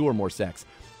 have 2 or more sacks.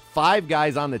 5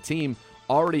 guys on the team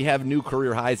already have new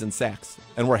career highs in sacks,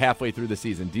 and we're halfway through the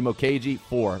season. Dimokaji,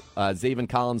 4. Zaven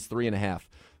Collins, 3.5.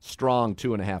 Strong,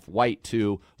 2.5. White,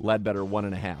 2. Ledbetter,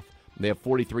 1.5. They have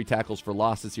 43 tackles for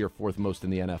loss this year, 4th most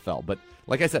in the NFL. But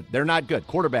like I said, they're not good.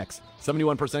 Quarterbacks,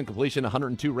 71% completion,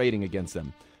 102 rating against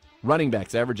them. Running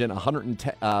backs averaging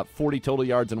 140 total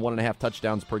yards and 1.5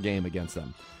 touchdowns per game against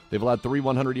them. They've allowed 3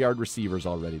 100-yard receivers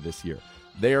already this year.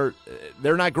 They're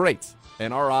not great,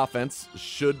 and our offense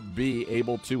should be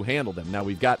able to handle them. Now,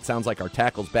 sounds like our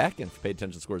tackles back, and if you paid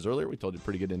attention to scores earlier, we told you a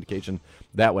pretty good indication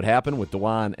that would happen with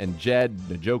Dewan and Jed.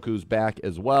 Njoku's back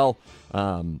as well.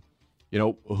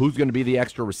 Who's going to be the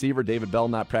extra receiver? David Bell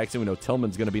not practicing. We know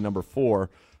Tillman's going to be number 4.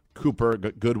 Cooper,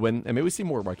 Goodwin, and maybe we see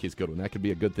more Marquise Goodwin. That could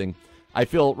be a good thing. I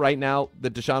feel right now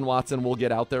that Deshaun Watson will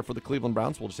get out there for the Cleveland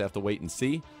Browns. We'll just have to wait and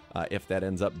see if that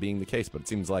ends up being the case. But it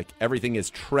seems like everything is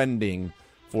trending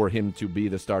for him to be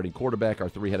the starting quarterback. Our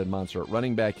three-headed monster at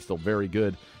running back, he's still very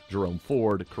good. Jerome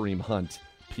Ford, Kareem Hunt,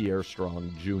 Pierre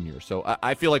Strong Jr. So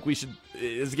I feel like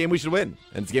it's a game we should win,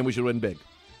 and it's a game we should win big.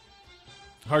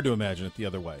 Hard to imagine it the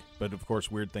other way. But, of course,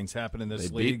 weird things happen in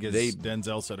this league. As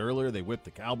Denzel said earlier, they whipped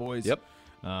the Cowboys. Yep.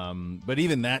 But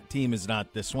even that team is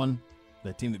not this one.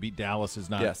 That team that beat Dallas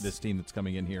is not this team that's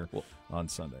coming in here on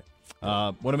Sunday.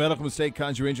 When a medical mistake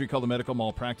causes your injury, call the Medical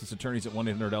Malpractice Attorneys at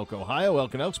 1-800-ELK, Ohio.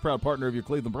 Elk and Elk's proud partner of your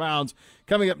Cleveland Browns.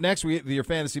 Coming up next, we get your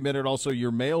Fantasy Minute, also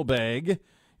your mailbag.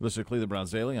 Listen to Cleveland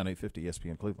Browns Daily on 850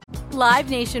 ESPN Cleveland.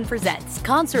 Live Nation presents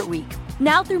Concert Week.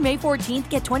 Now through May 14th,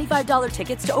 get $25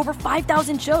 tickets to over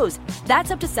 5,000 shows.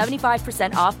 That's up to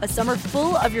 75% off a summer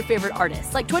full of your favorite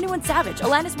artists like 21 Savage,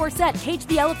 Alanis Morissette, Cage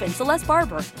the Elephant, Celeste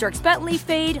Barber, Dierks Bentley,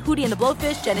 Fade, Hootie and the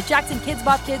Blowfish, Janet Jackson, Kids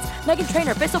Bop Kids, Meghan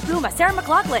Trainor, Peso Pluma, Sarah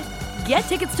McLachlan. Get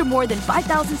tickets to more than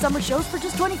 5,000 summer shows for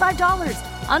just $25.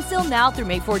 On sale now through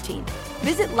May 14th.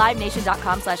 Visit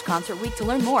LiveNation.com/Concert Week to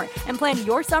learn more and plan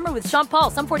your summer with Sean Paul,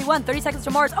 Sum 41, 30 Seconds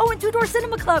to Mars, and Two Door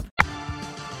Cinema Club.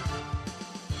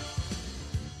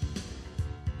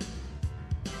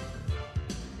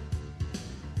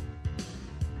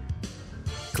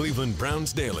 Cleveland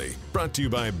Browns Daily, brought to you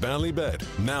by Ballybet,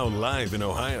 now live in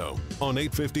Ohio on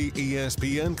 850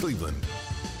 ESPN Cleveland.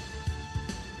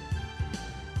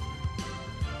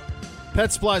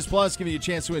 Pet Supplies Plus giving you a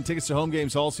chance to win tickets to home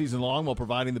games all season long while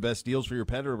providing the best deals for your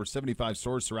pet at over 75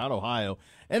 stores throughout Ohio.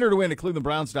 Enter to win at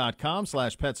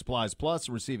clevelandbrowns.com/Pet Supplies Plus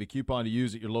and receive a coupon to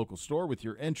use at your local store with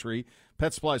your entry.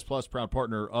 Pet Supplies Plus, proud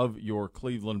partner of your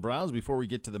Cleveland Browns. Before we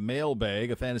get to the mailbag,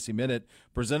 a Fantasy Minute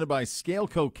presented by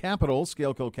Scaleco Capital.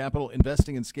 Scaleco Capital,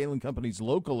 investing in scaling companies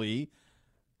locally.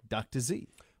 Dr. Z.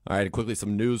 All right, quickly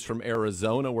some news from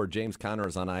Arizona where James Conner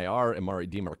is on IR. Amari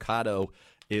DiMercado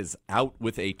is out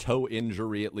with a toe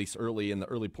injury, at least early in the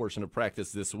early portion of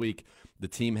practice this week. The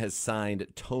team has signed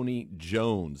Tony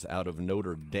Jones out of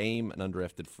Notre Dame, an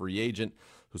undrafted free agent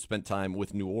who spent time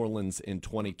with New Orleans in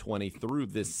 2020 through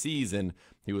this season.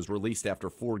 He was released after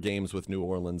 4 games with New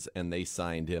Orleans, and they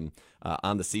signed him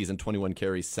on the season. 21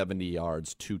 carries, 70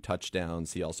 yards, 2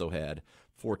 touchdowns. He also had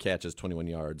 4 catches, 21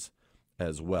 yards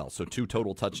as well. So 2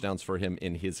 total touchdowns for him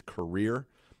in his career.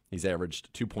 He's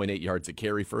averaged 2.8 yards a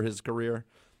carry for his career.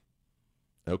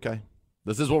 Okay.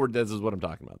 This is what I'm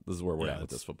talking about. This is where we're at with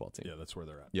this football team. Yeah, that's where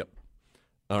they're at. Yep.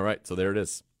 All right, so there it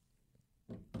is.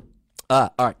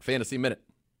 All right, Fantasy Minute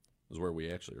is where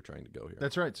we actually are trying to go here.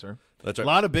 That's right, sir. That's right. A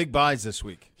lot of big buys this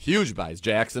week. Huge buys.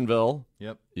 Jacksonville.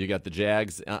 Yep. You got the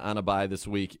Jags on a bye this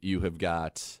week. You have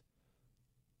got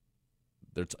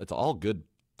it's all good.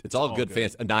 It's all good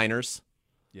fantasy. Niners.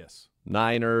 Yes.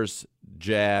 Niners,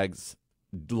 Jags,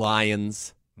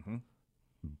 Lions,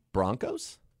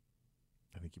 Broncos.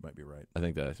 I think you might be right. I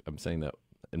think that I'm saying that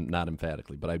not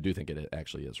emphatically, but I do think it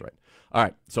actually is right. All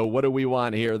right, so what do we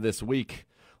want here this week?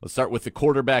 Let's start with the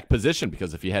quarterback position,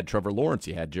 because if you had Trevor Lawrence,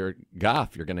 you had Jared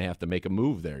Goff, you're going to have to make a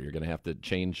move there. You're going to have to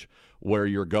change where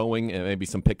you're going, and maybe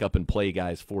some pick-up-and-play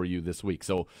guys for you this week.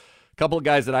 So a couple of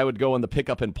guys that I would go in the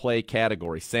pick-up-and-play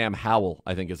category. Sam Howell,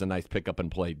 I think, is a nice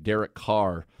pick-up-and-play. Derek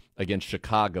Carr against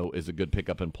Chicago is a good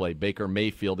pick-up-and-play. Baker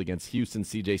Mayfield against Houston.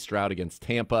 C.J. Stroud against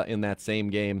Tampa in that same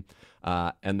game.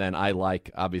 And then I like,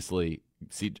 obviously,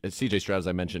 C.J. Stroud, as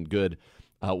I mentioned, good.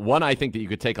 One I think that you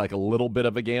could take like a little bit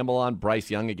of a gamble on, Bryce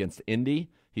Young against Indy.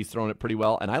 He's thrown it pretty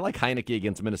well. And I like Heineke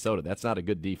against Minnesota. That's not a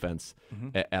good defense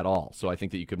at all. So I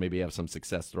think that you could maybe have some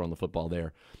success throwing the football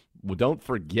there. Well, don't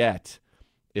forget,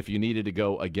 if you needed to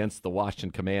go against the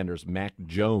Washington Commanders, Mac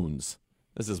Jones.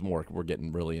 This is more, we're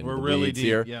getting really into the weeds deep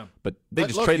here. Yeah. But they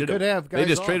just traded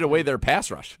traded away their pass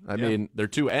rush. I mean, their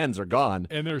 2 ends are gone.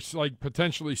 And there's like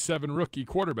potentially 7 rookie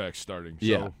quarterbacks starting. So.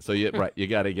 Yeah. So you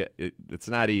got to get it. It's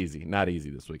not easy. Not easy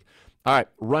this week. All right,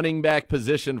 running back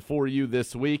position for you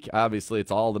this week. Obviously, it's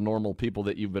all the normal people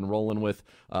that you've been rolling with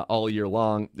all year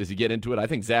long. As you get into it, I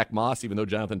think Zach Moss, even though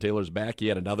Jonathan Taylor's back, he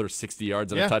had another 60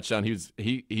 yards and a touchdown.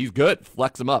 He's good.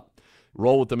 Flex him up.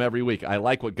 Roll with them every week. I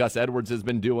like what Gus Edwards has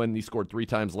been doing. He scored 3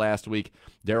 times last week.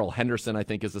 Darrell Henderson, I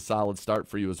think, is a solid start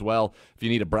for you as well. If you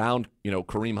need a Brown,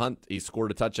 Kareem Hunt, he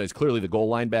scored a touchdown. He's clearly the goal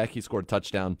line back. He scored a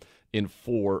touchdown in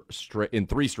 3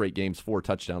 straight games, 4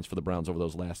 touchdowns for the Browns over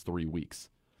those last 3 weeks.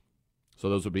 So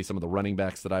those would be some of the running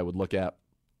backs that I would look at.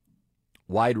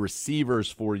 Wide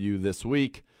receivers for you this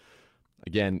week.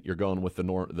 Again, you're going with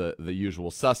the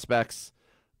usual suspects.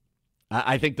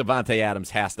 I think Devontae Adams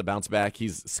has to bounce back.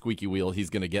 He's squeaky wheel. He's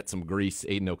going to get some grease.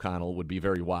 Aiden O'Connell would be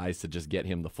very wise to just get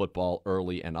him the football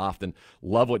early and often.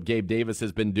 Love what Gabe Davis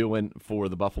has been doing for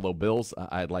the Buffalo Bills.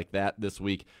 I'd like that this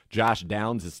week. Josh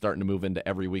Downs is starting to move into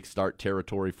every week start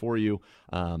territory for you.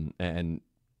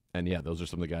 And yeah, those are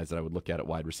some of the guys that I would look at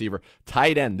wide receiver.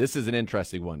 Tight end, this is an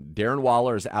interesting one. Darren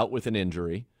Waller is out with an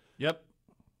injury. Yep.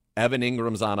 Evan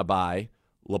Ingram's on a bye.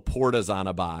 Laporta's on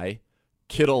a bye.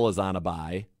 Kittle is on a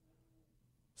bye.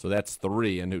 So that's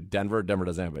 3. And Denver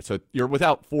doesn't have it. So you're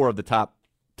without 4 of the top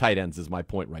tight ends is my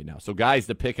point right now. So guys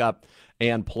to pick up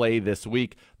and play this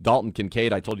week. Dalton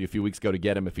Kincaid, I told you a few weeks ago to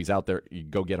get him. If he's out there, you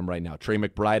go get him right now. Trey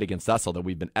McBride against us, although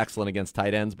we've been excellent against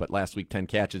tight ends, but last week 10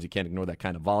 catches. You can't ignore that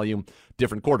kind of volume.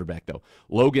 Different quarterback, though.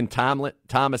 Logan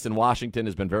Thomas in Washington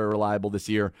has been very reliable this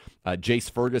year. Jace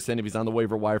Ferguson, if he's on the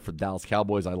waiver wire for the Dallas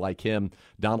Cowboys, I like him.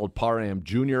 Donald Parham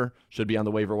Jr. should be on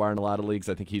the waiver wire in a lot of leagues.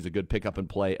 I think he's a good pickup and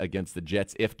play against the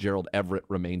Jets if Gerald Everett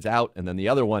remains out. And then the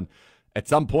other one, at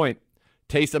some point,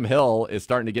 Taysom Hill is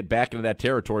starting to get back into that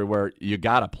territory where you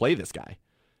got to play this guy.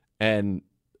 And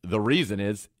the reason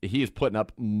is he is putting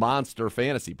up monster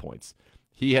fantasy points.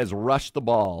 He has rushed the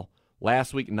ball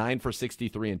last week, 9 for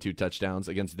 63 and 2 touchdowns.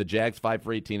 Against the Jags, 5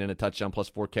 for 18 and a touchdown plus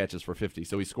 4 catches for 50.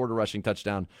 So he scored a rushing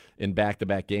touchdown in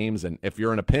back-to-back games. And if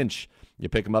you're in a pinch, you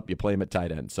pick him up, you play him at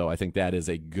tight end. So I think that is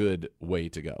a good way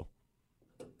to go.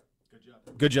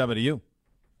 Good job out of you.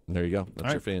 There you go.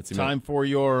 That's your fancy time for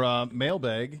your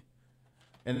mailbag.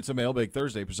 And it's a Mailbag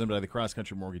Thursday presented by the Cross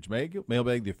Country Mortgage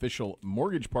Mailbag, the official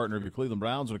mortgage partner of your Cleveland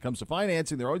Browns. When it comes to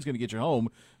financing, they're always going to get you home.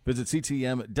 Visit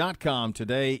CTM.com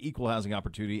today. Equal housing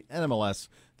opportunity, NMLS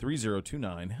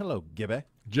 3029. Hello, Gibby.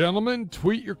 Gentlemen,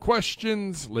 tweet your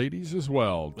questions, ladies as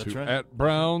well, That's to right.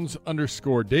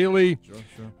 @Browns_daily.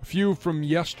 Sure. A few from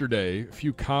yesterday, a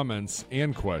few comments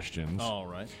and questions. All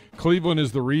right. Cleveland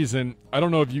is the reason. I don't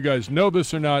know if you guys know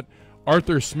this or not.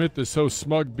 Arthur Smith is so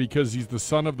smug because he's the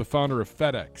son of the founder of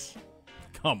FedEx.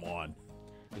 Come on.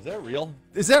 Is that real?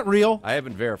 Is that real? I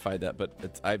haven't verified that, but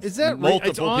Is that multiple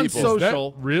it's on people.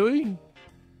 social? Really?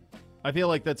 I feel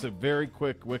like that's a very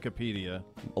quick Wikipedia.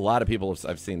 A lot of people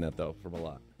I've seen that though from a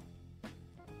lot.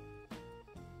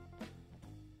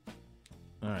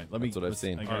 All right, That's what I've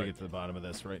seen. I All gotta right. get to the bottom of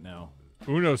this right now.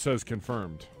 Uno says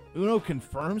confirmed. Uno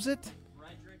confirms it.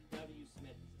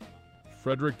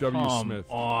 Frederick W. Come Smith.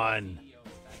 on.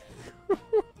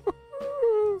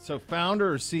 So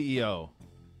founder or CEO?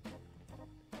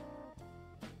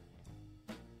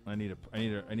 I need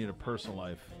a personal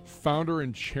life. Founder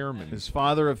and chairman. His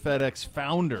father of FedEx,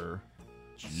 founder.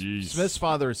 Jeez. Smith's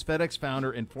father is FedEx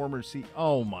founder and former CEO.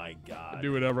 Oh my God. I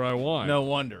do whatever I want. No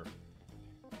wonder.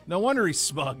 No wonder he's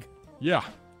smug. Yeah.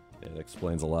 That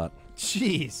explains a lot.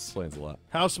 Jeez. Explains a lot.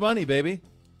 House money, baby.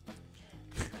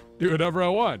 Do whatever I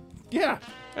want. Yeah.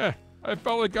 I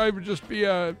felt like I would just be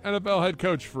a NFL head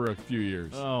coach for a few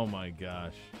years. Oh my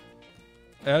gosh.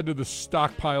 Add to the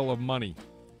stockpile of money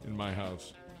in my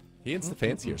house. He and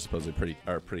Stefanski are supposedly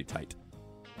pretty tight.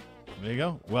 There you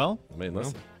go. Well, I mean,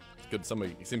 listen, it's good.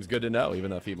 Somebody seems good to know,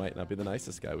 even if he might not be the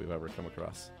nicest guy we've ever come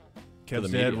across.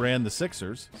 Kev's dad ran the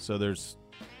Sixers, so those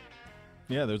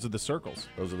are the circles.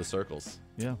 Those are the circles.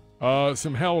 Yeah.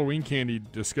 Some Halloween candy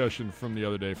discussion from the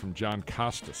other day from John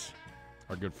Costas,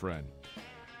 our good friend.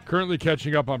 Currently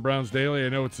catching up on Browns Daily. I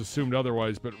know it's assumed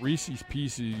otherwise, but Reese's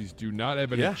Pieces do not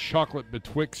have any chocolate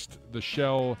betwixt the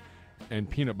shell and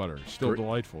peanut butter. Still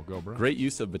delightful. Go, Browns. Great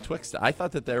use of betwixt. I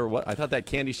thought that I thought that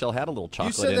candy shell had a little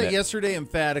chocolate in it. You said that yesterday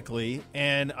emphatically,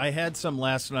 and I had some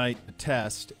last night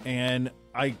test, and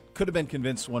I could have been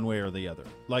convinced one way or the other.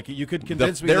 Like, you could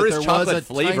convince me that there was a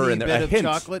flavor tiny in there, bit a of hint.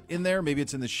 chocolate in there. Maybe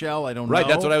it's in the shell. I don't know. Right,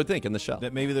 that's what I would think, in the shell.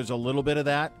 That maybe there's a little bit of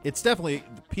that. It's definitely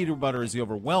the peanut butter is the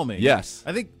overwhelming. Yes.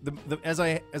 I think as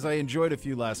I enjoyed a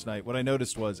few last night, what I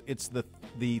noticed was it's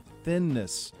the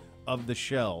thinness of the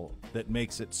shell that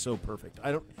makes it so perfect.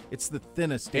 It's the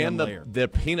thinnest damn layer. The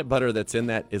peanut butter that's in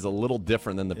that is a little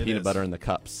different than the It peanut is. butter in the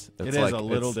cups. It is a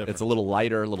little different. It's a little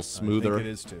lighter, a little smoother. I think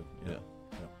it is too. Yeah.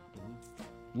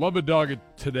 Love a dog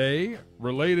today.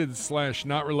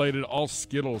 Related/not related. All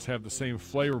Skittles have the same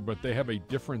flavor, but they have a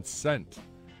different scent.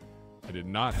 I did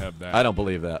not have that. I don't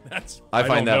believe that. I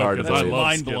find that hard to because I believe. love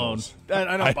Mind blown. Skittles.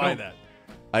 I don't buy that.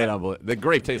 I don't believe the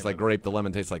grape tastes like grape. The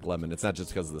lemon tastes like lemon. It's not just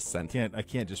because of the scent. I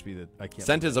can't just be I can't.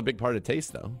 Scent is a big part of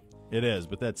taste, though. It is,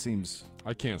 but that seems.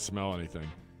 I can't smell anything.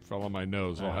 Fell on my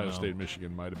nose. I don't Ohio know. State,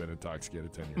 Michigan might have been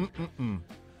intoxicated 10 years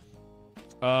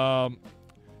ago.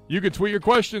 You can tweet your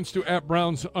questions to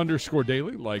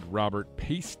 @Browns_daily, like Robert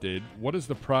Pace did. What is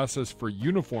the process for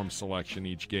uniform selection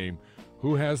each game?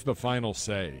 Who has the final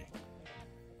say?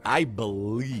 I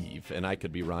believe, and I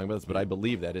could be wrong about this, but I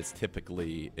believe that it's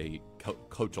typically a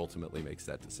coach ultimately makes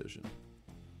that decision.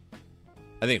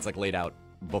 I think it's like laid out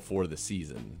before the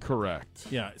season. Correct.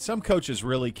 Yeah, some coaches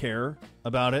really care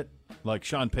about it. Like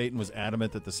Sean Payton was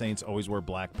adamant that the Saints always wear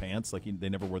black pants. Like they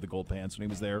never wore the gold pants when he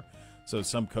was there. So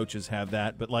some coaches have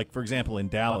that. But like, for example, in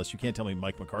Dallas, you can't tell me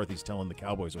Mike McCarthy's telling the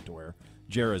Cowboys what to wear.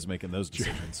 Jera's making those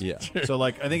decisions. Yeah. So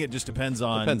like, I think it just depends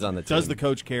on the does team. the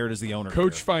coach care? Does the owner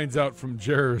Coach care? finds out from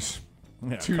Jera's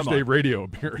Yeah, Tuesday radio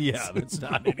appearance. Yeah, that's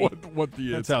not any, what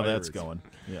the that's how attire that's is. going.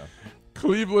 Yeah.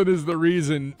 Cleveland is the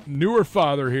reason. Newer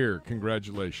father here.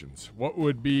 Congratulations. What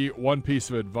would be one piece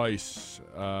of advice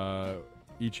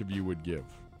each of you would give?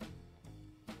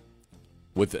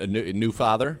 With a new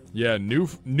father? Yeah,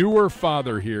 newer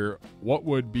father here. What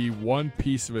would be one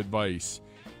piece of advice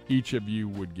each of you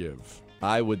would give?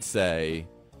 I would say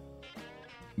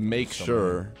make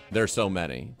sure there's so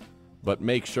many, but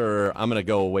make sure I'm going to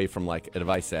go away from like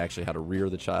advice to actually how to rear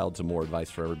the child to more advice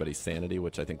for everybody's sanity,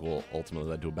 which I think will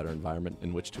ultimately lead to a better environment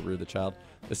in which to rear the child.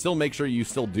 But still make sure you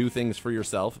still do things for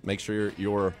yourself. Make sure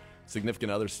your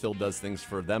significant other still does things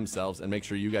for themselves, and make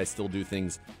sure you guys still do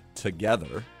things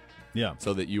together. Yeah.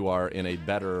 So that you are in a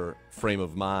better frame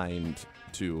of mind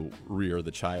to rear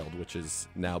the child, which is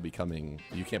now becoming,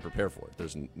 you can't prepare for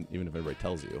it. Even if everybody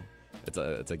tells you, it's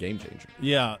a game changer.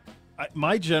 Yeah.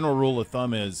 My general rule of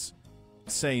thumb is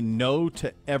say no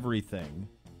to everything,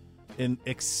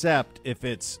 except if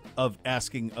it's of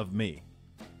asking of me.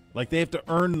 Like they have to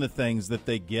earn the things that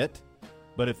they get,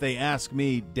 but if they ask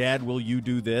me, Dad, will you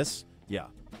do this? Yeah,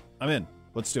 I'm in.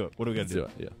 Let's do it. What do we got to do?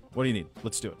 Let's do it, yeah. What do you need?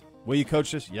 Let's do it. Will you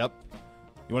coach this? Yep.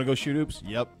 You want to go shoot hoops?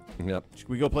 Yep. Yep. Should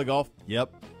we go play golf?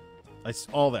 Yep.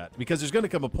 All that. Because there's going to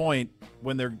come a point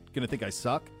when they're going to think I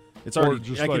suck. It's Or already,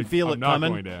 just I can like, feel I'm it not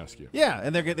coming. going to ask you. Yeah,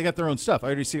 and they got their own stuff. I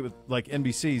already see it with like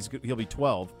NBC's. He'll be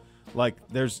 12. Like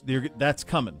that's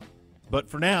coming. But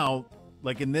for now,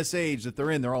 like in this age that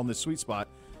they're in, they're all in this sweet spot.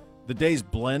 The days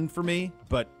blend for me,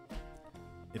 but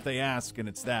if they ask and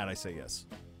it's that, I say yes.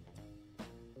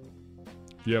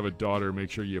 If you have a daughter, make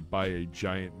sure you buy a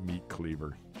giant meat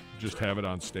cleaver. Just have it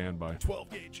on standby. 12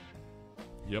 gauge.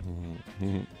 Yep.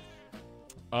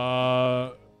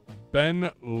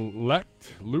 Ben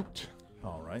Lucht.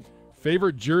 All right.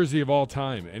 Favorite jersey of all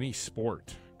time? Any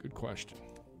sport? Good question.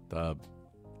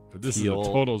 This is a teal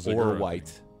total or Zagura white.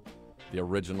 thing. The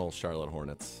original Charlotte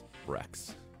Hornets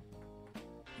Rex.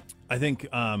 I think,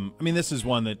 this is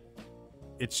one that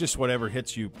it's just whatever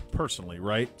hits you personally,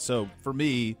 right? So for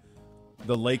me,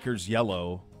 the Lakers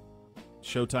yellow,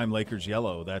 Showtime Lakers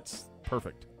yellow, that's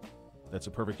perfect. That's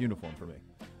a perfect uniform for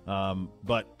me.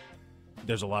 But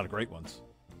there's a lot of great ones.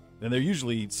 And they're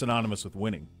usually synonymous with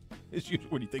winning. It's usually,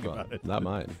 when you think about it. Not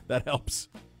mine. That helps.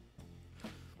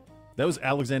 That was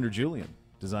Alexander Julian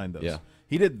designed those. Yeah.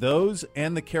 He did those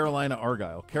and the Carolina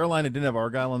Argyle. Carolina didn't have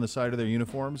Argyle on the side of their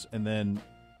uniforms, and then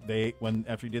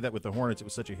after he did that with the Hornets, it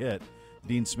was such a hit.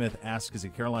 Dean Smith asked, because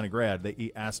he's a Carolina grad,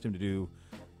 he asked him to do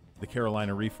the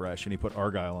Carolina refresh, and he put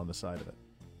Argyle on the side of it.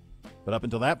 But up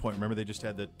until that point, remember, they just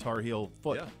had the Tar Heel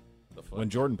foot, when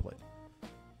Jordan played.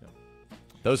 Yeah.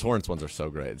 Those Hornets ones are so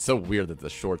great. It's so weird that the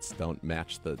shorts don't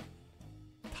match the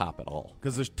top at all.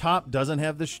 Because the top doesn't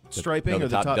have the striping, no, or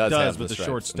the top does have but the stripes,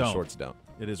 shorts and don't. the shorts don't.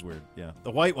 It is weird, yeah. The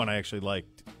white one I actually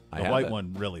liked. The white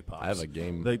one really pops. I have a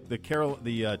game. The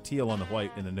teal on the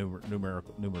white in the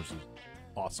numerals is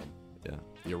awesome. Yeah.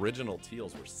 The original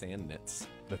teals were sand knits.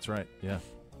 That's right, yeah.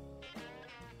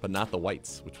 But not the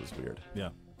whites, which was weird. Yeah.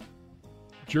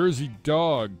 Jersey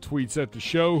Dog tweets at the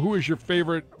show, who is your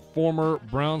favorite former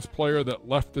Browns player that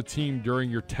left the team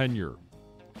during your tenure?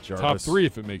 Jarvis. Top three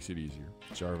if it makes it easier.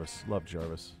 Jarvis. Love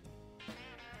Jarvis.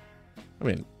 I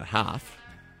mean, half.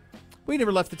 We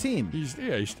never left the team. He's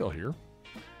still here.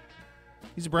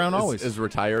 He's a Brown always. Is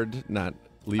retired, not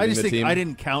leaving I just the think team? I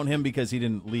didn't count him because he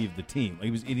didn't leave the team.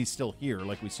 He's still here,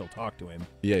 like we still talk to him.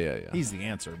 Yeah. He's the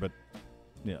answer, but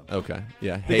yeah. Okay.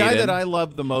 Yeah. The guy that I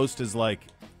love the most is like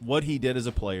what he did as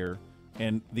a player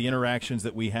and the interactions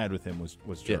that we had with him was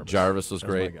Jarvis. Yeah, Jarvis was That's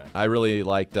great. my guy. I really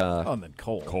liked and then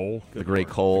Cole. The great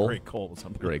Cole. The great Cole was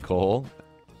unbelievable. Great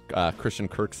Cole. Christian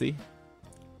Kirksey.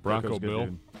 Bronco Bill.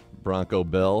 Bronco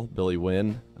Bill. Billy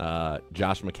Wynn.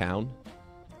 Josh McCown.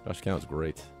 Josh McCown was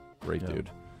great. Great dude.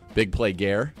 Big play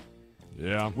Gare.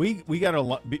 Yeah. We got a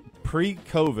lot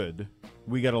pre-COVID.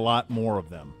 We got a lot more of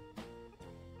them.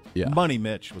 Yeah. Money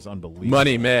Mitch was unbelievable.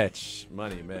 Money Mitch.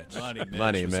 Money was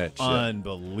yeah.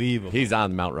 Unbelievable. He's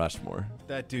on Mount Rushmore.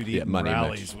 That dude eating Money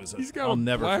rallies Mitch. was. He's got I'll a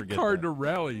never black forget card that. to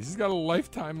rallies. He's got a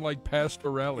lifetime pass to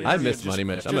rallies. I miss just- Money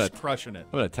Mitch. just crushing it.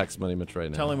 I'm gonna text Money Mitch right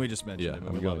now. Tell him we just mentioned yeah, him.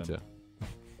 I'm We going love to. him.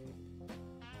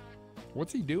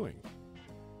 What's he doing?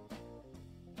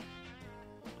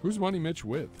 Who's Money Mitch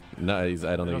with? No, I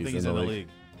don't think he's in the league.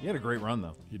 He had a great run,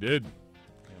 though. He did.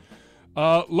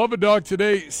 Love a Dog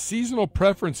today. Seasonal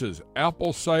preferences: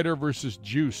 apple cider versus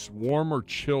juice. Warm or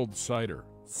chilled cider?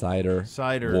 Cider.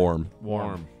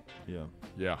 Warm. Yeah.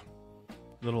 Yeah.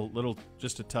 Little,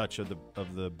 just a touch of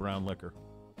the brown liquor.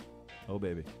 Oh,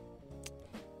 baby.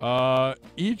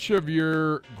 Each of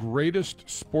your greatest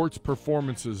sports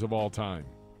performances of all time.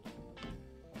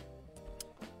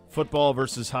 Football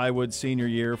versus Highwood senior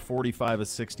year, 45 of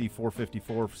 60,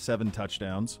 454, 7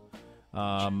 touchdowns.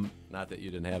 Not that you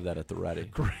didn't have that at the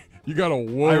ready. You got a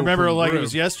whoa. I remember like it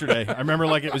was yesterday.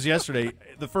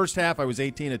 The first half, I was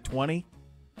 18 at 20.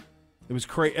 It was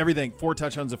crazy. Everything, 4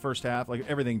 touchdowns the first half. Like,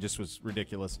 everything just was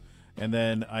ridiculous. And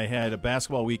then I had a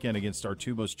basketball weekend against our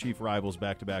 2 most chief rivals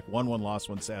back-to-back. Won one, lost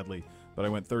one, sadly. But I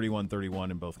went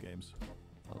 31-31 in both games.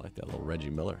 I like that little Reggie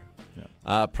Miller.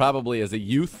 Yeah. Probably as a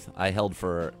youth, I held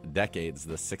for decades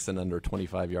the 6 and under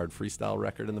 25-yard freestyle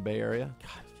record in the Bay Area.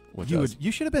 God,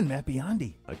 you should have been Matt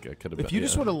Biondi. I could have been. If you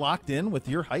just would have locked in with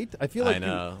your height, I feel like I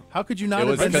know. How could you not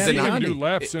have been Matt Biondi? Biondi? Do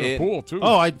laps in a pool too.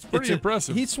 Oh, it's pretty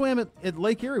impressive. He swam at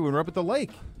Lake Erie when we were up at the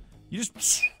lake. You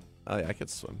just. Oh, yeah, I could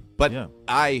swim. But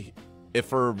if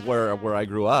for where I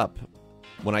grew up,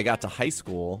 when I got to high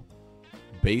school,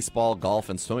 baseball, golf,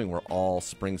 and swimming were all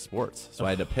spring sports. So I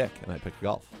had to pick, and I picked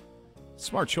golf.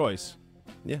 Smart choice.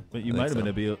 Yeah. But you might have been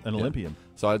an Olympian.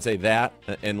 So I would say that.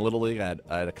 In Little League, I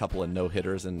had a couple of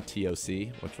no-hitters in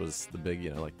TOC, which was the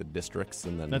big, like the districts,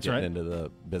 and then getting into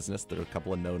the business. There were a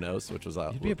couple of no-nos, which was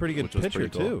You'd be a pretty good pitcher, pretty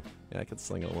cool. too. Yeah, I could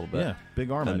sling it a little bit. Yeah, big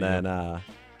arm. And then, I'd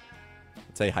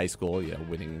say high school,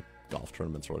 winning golf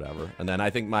tournaments or whatever. And then I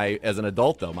think as an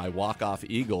adult, though, my walk-off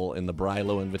eagle in the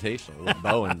Brylow Invitational with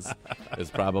Bowens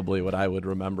is probably what I would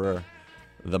remember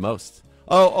the most.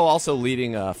 Oh, also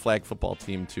leading a flag football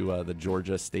team to the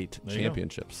Georgia State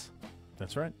Championships.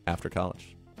 That's right. After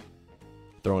college.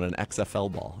 Throwing an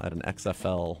XFL ball. I had an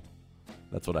XFL.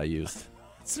 That's what I used.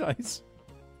 It's nice.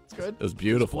 It's good. It was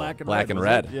beautiful. It's black and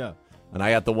red. Yeah. And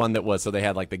I got the one that was, so they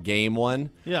had like the game one.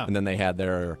 Yeah. And then they had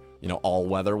their,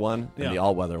 all-weather one. And Yeah. the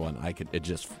all-weather one,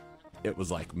 it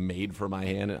was like made for my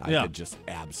hand, and I could just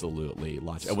absolutely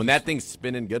launch it. And when that thing's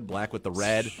spinning good, black with the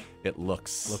red, it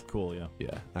looks cool. Yeah,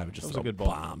 yeah. I would just That was throw a good ball.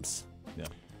 bombs. Yeah.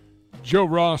 Joe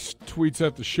Ross tweets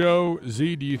at the show,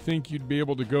 Z, do you think you'd be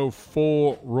able to go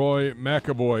full Roy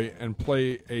McAvoy and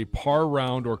play a par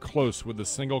round or close with a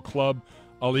single club?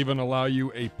 I'll even allow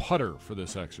you a putter for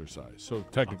this exercise. So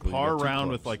technically, A par you got 2 round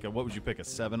clubs. with what would you pick, a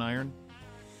 7-iron?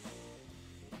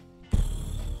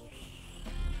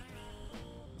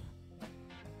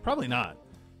 Probably not.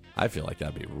 I feel like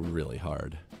that'd be really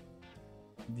hard.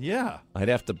 Yeah. I'd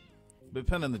have to.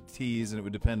 Depend on the tees, and it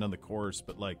would depend on the course,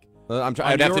 but like.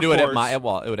 I'd have to do it at it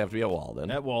would have to be at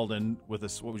Walden. At Walden with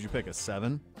what would you pick, a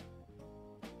 7?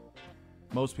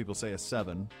 Most people say a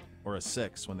 7 or a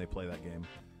 6 when they play that game.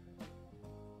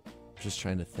 Just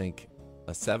trying to think.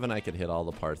 A 7 I could hit all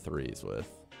the par 3s with.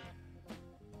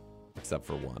 Except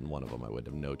for one. One of them I would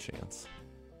have no chance.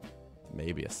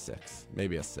 Maybe a 6.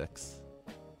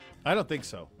 I don't think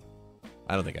so.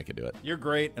 I don't think I could do it. You're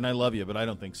great, and I love you, but I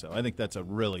don't think so. I think that's a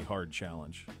really hard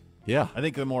challenge. Yeah. I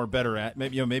think the more better at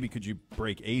maybe could you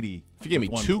break 80? If you gave me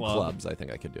with one 2 club? clubs, I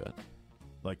think I could do it.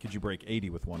 Like, could you break 80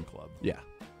 with one club? Yeah.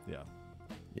 Yeah.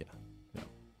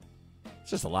 It's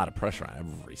just a lot of pressure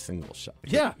on every single shot.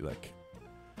 Yeah. Like,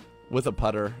 with a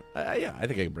putter, I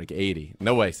think I could break 80.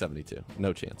 No way, 72.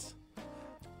 No chance.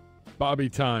 Bobby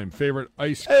time. Favorite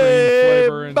ice cream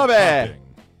flavor and Bobby. topping.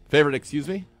 Favorite, excuse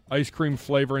me? Ice cream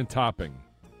flavor and topping.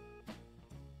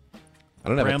 I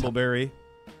don't have Brambleberry.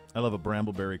 I love a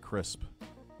Brambleberry crisp.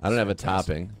 I don't have a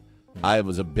topping. I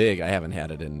haven't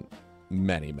had it in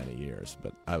many, many years,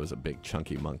 but I was a big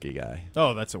Chunky Monkey guy.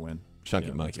 Oh, that's a win.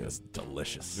 Chunky Monkey is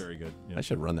delicious. Very good. Yeah. I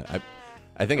should run that.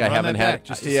 I think Run I haven't that had back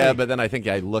just to yeah, see. but then I think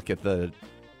I look at the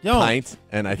pint,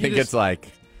 and I think it's like,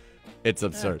 it's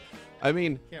absurd. I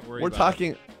mean, Can't worry we're about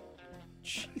talking.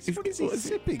 Jeez, what is he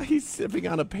sipping? He's sipping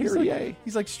on a Perrier.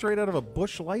 He's like straight out of a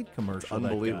Busch Light commercial. It's that guy.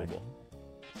 unbelievable.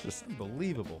 It's just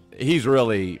unbelievable.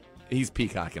 He's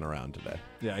peacocking around today.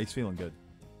 Yeah, he's feeling good.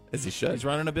 As he should. He's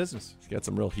running a business. He's got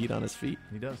some real heat on his feet.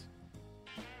 He does.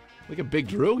 Look at Big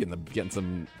Drew getting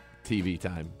some TV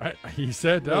time. He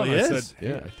said, Well, he I is. said,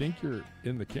 hey, I think you're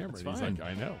in the camera. That's And he's fine. like,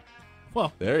 I know.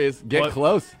 Well, there he is. Get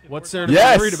close. What's there to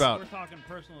Yes. be worried about? We're talking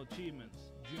personal achievements.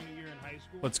 Junior year in high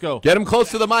school. Let's go. Get him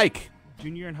close to the mic.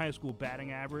 Junior year in high school,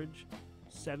 batting average,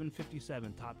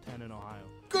 757, top 10 in Ohio.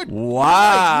 Good.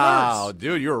 Wow, Nice.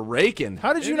 dude, you're raking.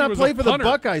 How did you And he not was play a for the punter.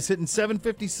 Buckeyes hitting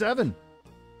 757?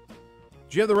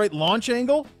 Did you have the right launch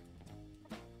angle?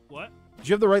 What? Did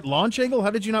you have the right launch angle?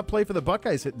 How did you not play for the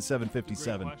Buckeyes hitting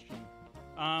 757? Great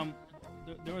question.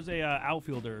 There was a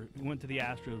outfielder who went to the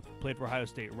Astros, played for Ohio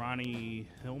State. Ronnie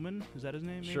Hillman, is that his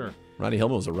name? Maybe? Sure. Ronnie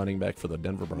Hillman was a running back for the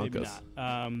Denver Broncos. Maybe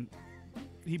not.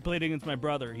 He played against my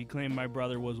brother. He claimed my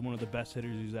brother was one of the best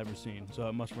hitters he's ever seen, so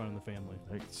it must run in the family.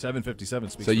 757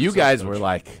 speaks So for you itself, guys Coach. were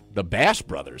like the Bash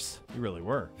brothers. You really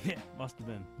were. Yeah, must have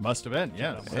been. Must have been,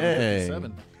 yeah. Hey.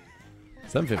 757.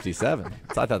 757.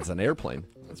 So I thought it's an airplane.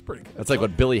 That's pretty good. That's like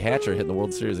what Billy Hatcher hit in the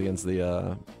World Series against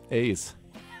the A's.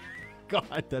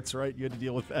 God, that's right. You had to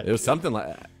deal with that. It was something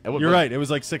like that. You're right. It was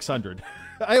like 600.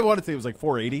 I want to say it was like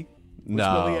 480.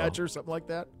 No. Billy Hatcher, something like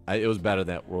that. It was better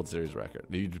than that World Series record.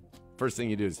 First thing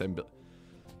you do is say, All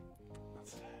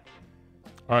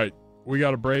right, we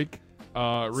got a break.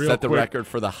 Real set the quick. record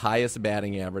for the highest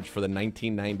batting average for the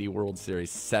 1990 World Series,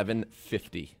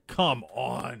 750. Come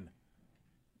on.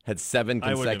 Had 7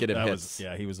 consecutive hits.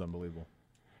 Yeah, he was unbelievable.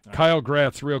 Kyle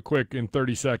Gratz, real quick in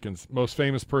 30 seconds. Most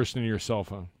famous person in your cell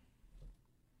phone.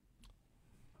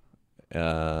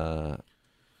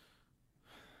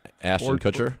 Ashton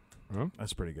Kutcher. Huh?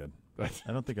 That's pretty good. I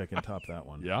don't think I can top that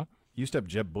one. Yeah? Used to have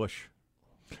Jeb Bush.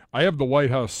 I have the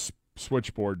White House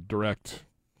switchboard direct.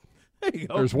 There you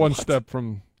go. There's one What? step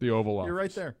from the Oval Office. You're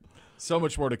right there. So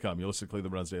much more to come. You'll listen to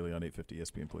Cleveland Browns Daily on 850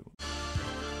 ESPN Cleveland.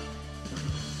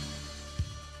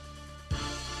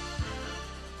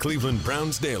 Cleveland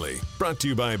Browns Daily, brought to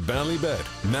you by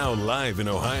Ballybet, now live in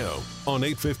Ohio on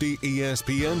 850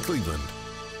 ESPN Cleveland.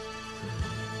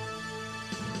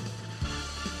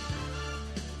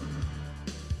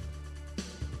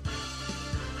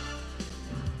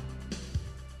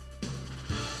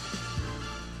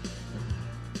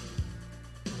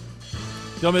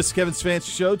 Don't miss Kevin Stefanski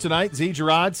show tonight. Z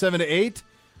Gerard, 7 to 8.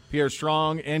 Pierre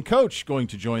Strong and Coach going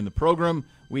to join the program.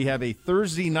 We have a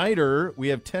Thursday nighter. We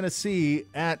have Tennessee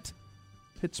at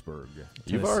Pittsburgh.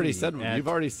 You've already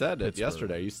Tennessee said at it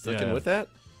yesterday. Are you sticking Yeah. with that?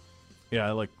 Yeah,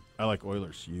 I like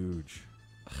Oilers huge.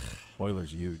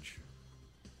 Oilers huge.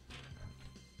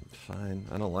 Fine.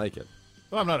 I don't like it.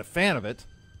 Well, I'm not a fan of it.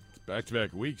 It's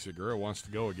back-to-back weeks. A girl wants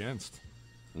to go against.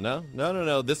 No.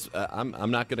 This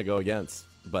I'm not going to go against,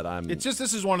 but I'm. It's just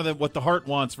this is one of the what the heart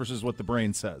wants versus what the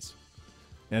brain says.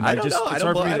 And I don't know. it's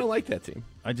hard for me I to- don't like that team.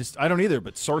 I don't either.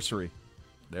 But sorcery.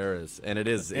 There is, and it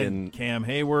is And in Cam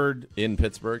Hayward in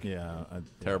Pittsburgh. Yeah,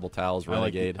 Terrible towels, I like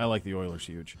renegade. I like the Oilers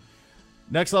huge.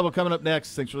 Next level coming up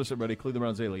next. Thanks for listening, everybody. Cleveland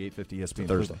Browns Daily, 850 ESPN.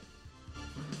 Thursday.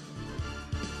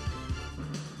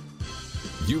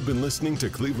 You've been listening to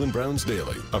Cleveland Browns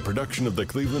Daily, a production of the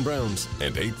Cleveland Browns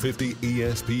and 850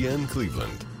 ESPN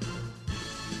Cleveland.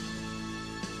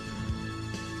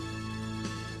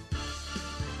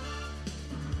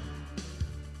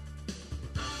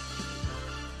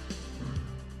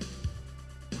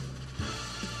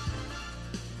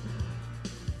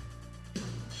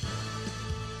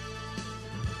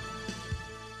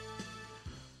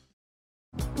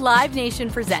 Live Nation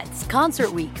presents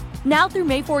Concert Week. Now through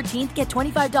May 14th, get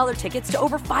 $25 tickets to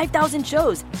over 5,000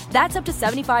 shows. That's up to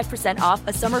 75% off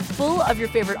a summer full of your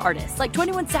favorite artists like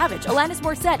 21 Savage, Alanis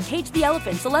Morissette, Cage the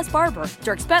Elephant, Celeste Barber,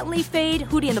 Dierks Bentley, Fade,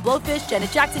 Hootie and the Blowfish,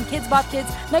 Janet Jackson, Kids Bop Kids,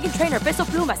 Meghan Trainor, Bissell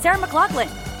Pluma, Sarah McLachlan.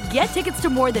 Get tickets to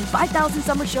more than 5,000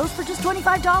 summer shows for just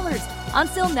 $25.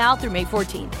 Until now through May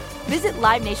 14th. Visit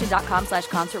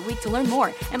LiveNation.com/Concert Week to learn more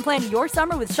and plan your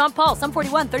summer with Sean Paul, Sum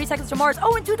 41, 30 Seconds to Mars,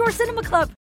 and Two Door Cinema Club.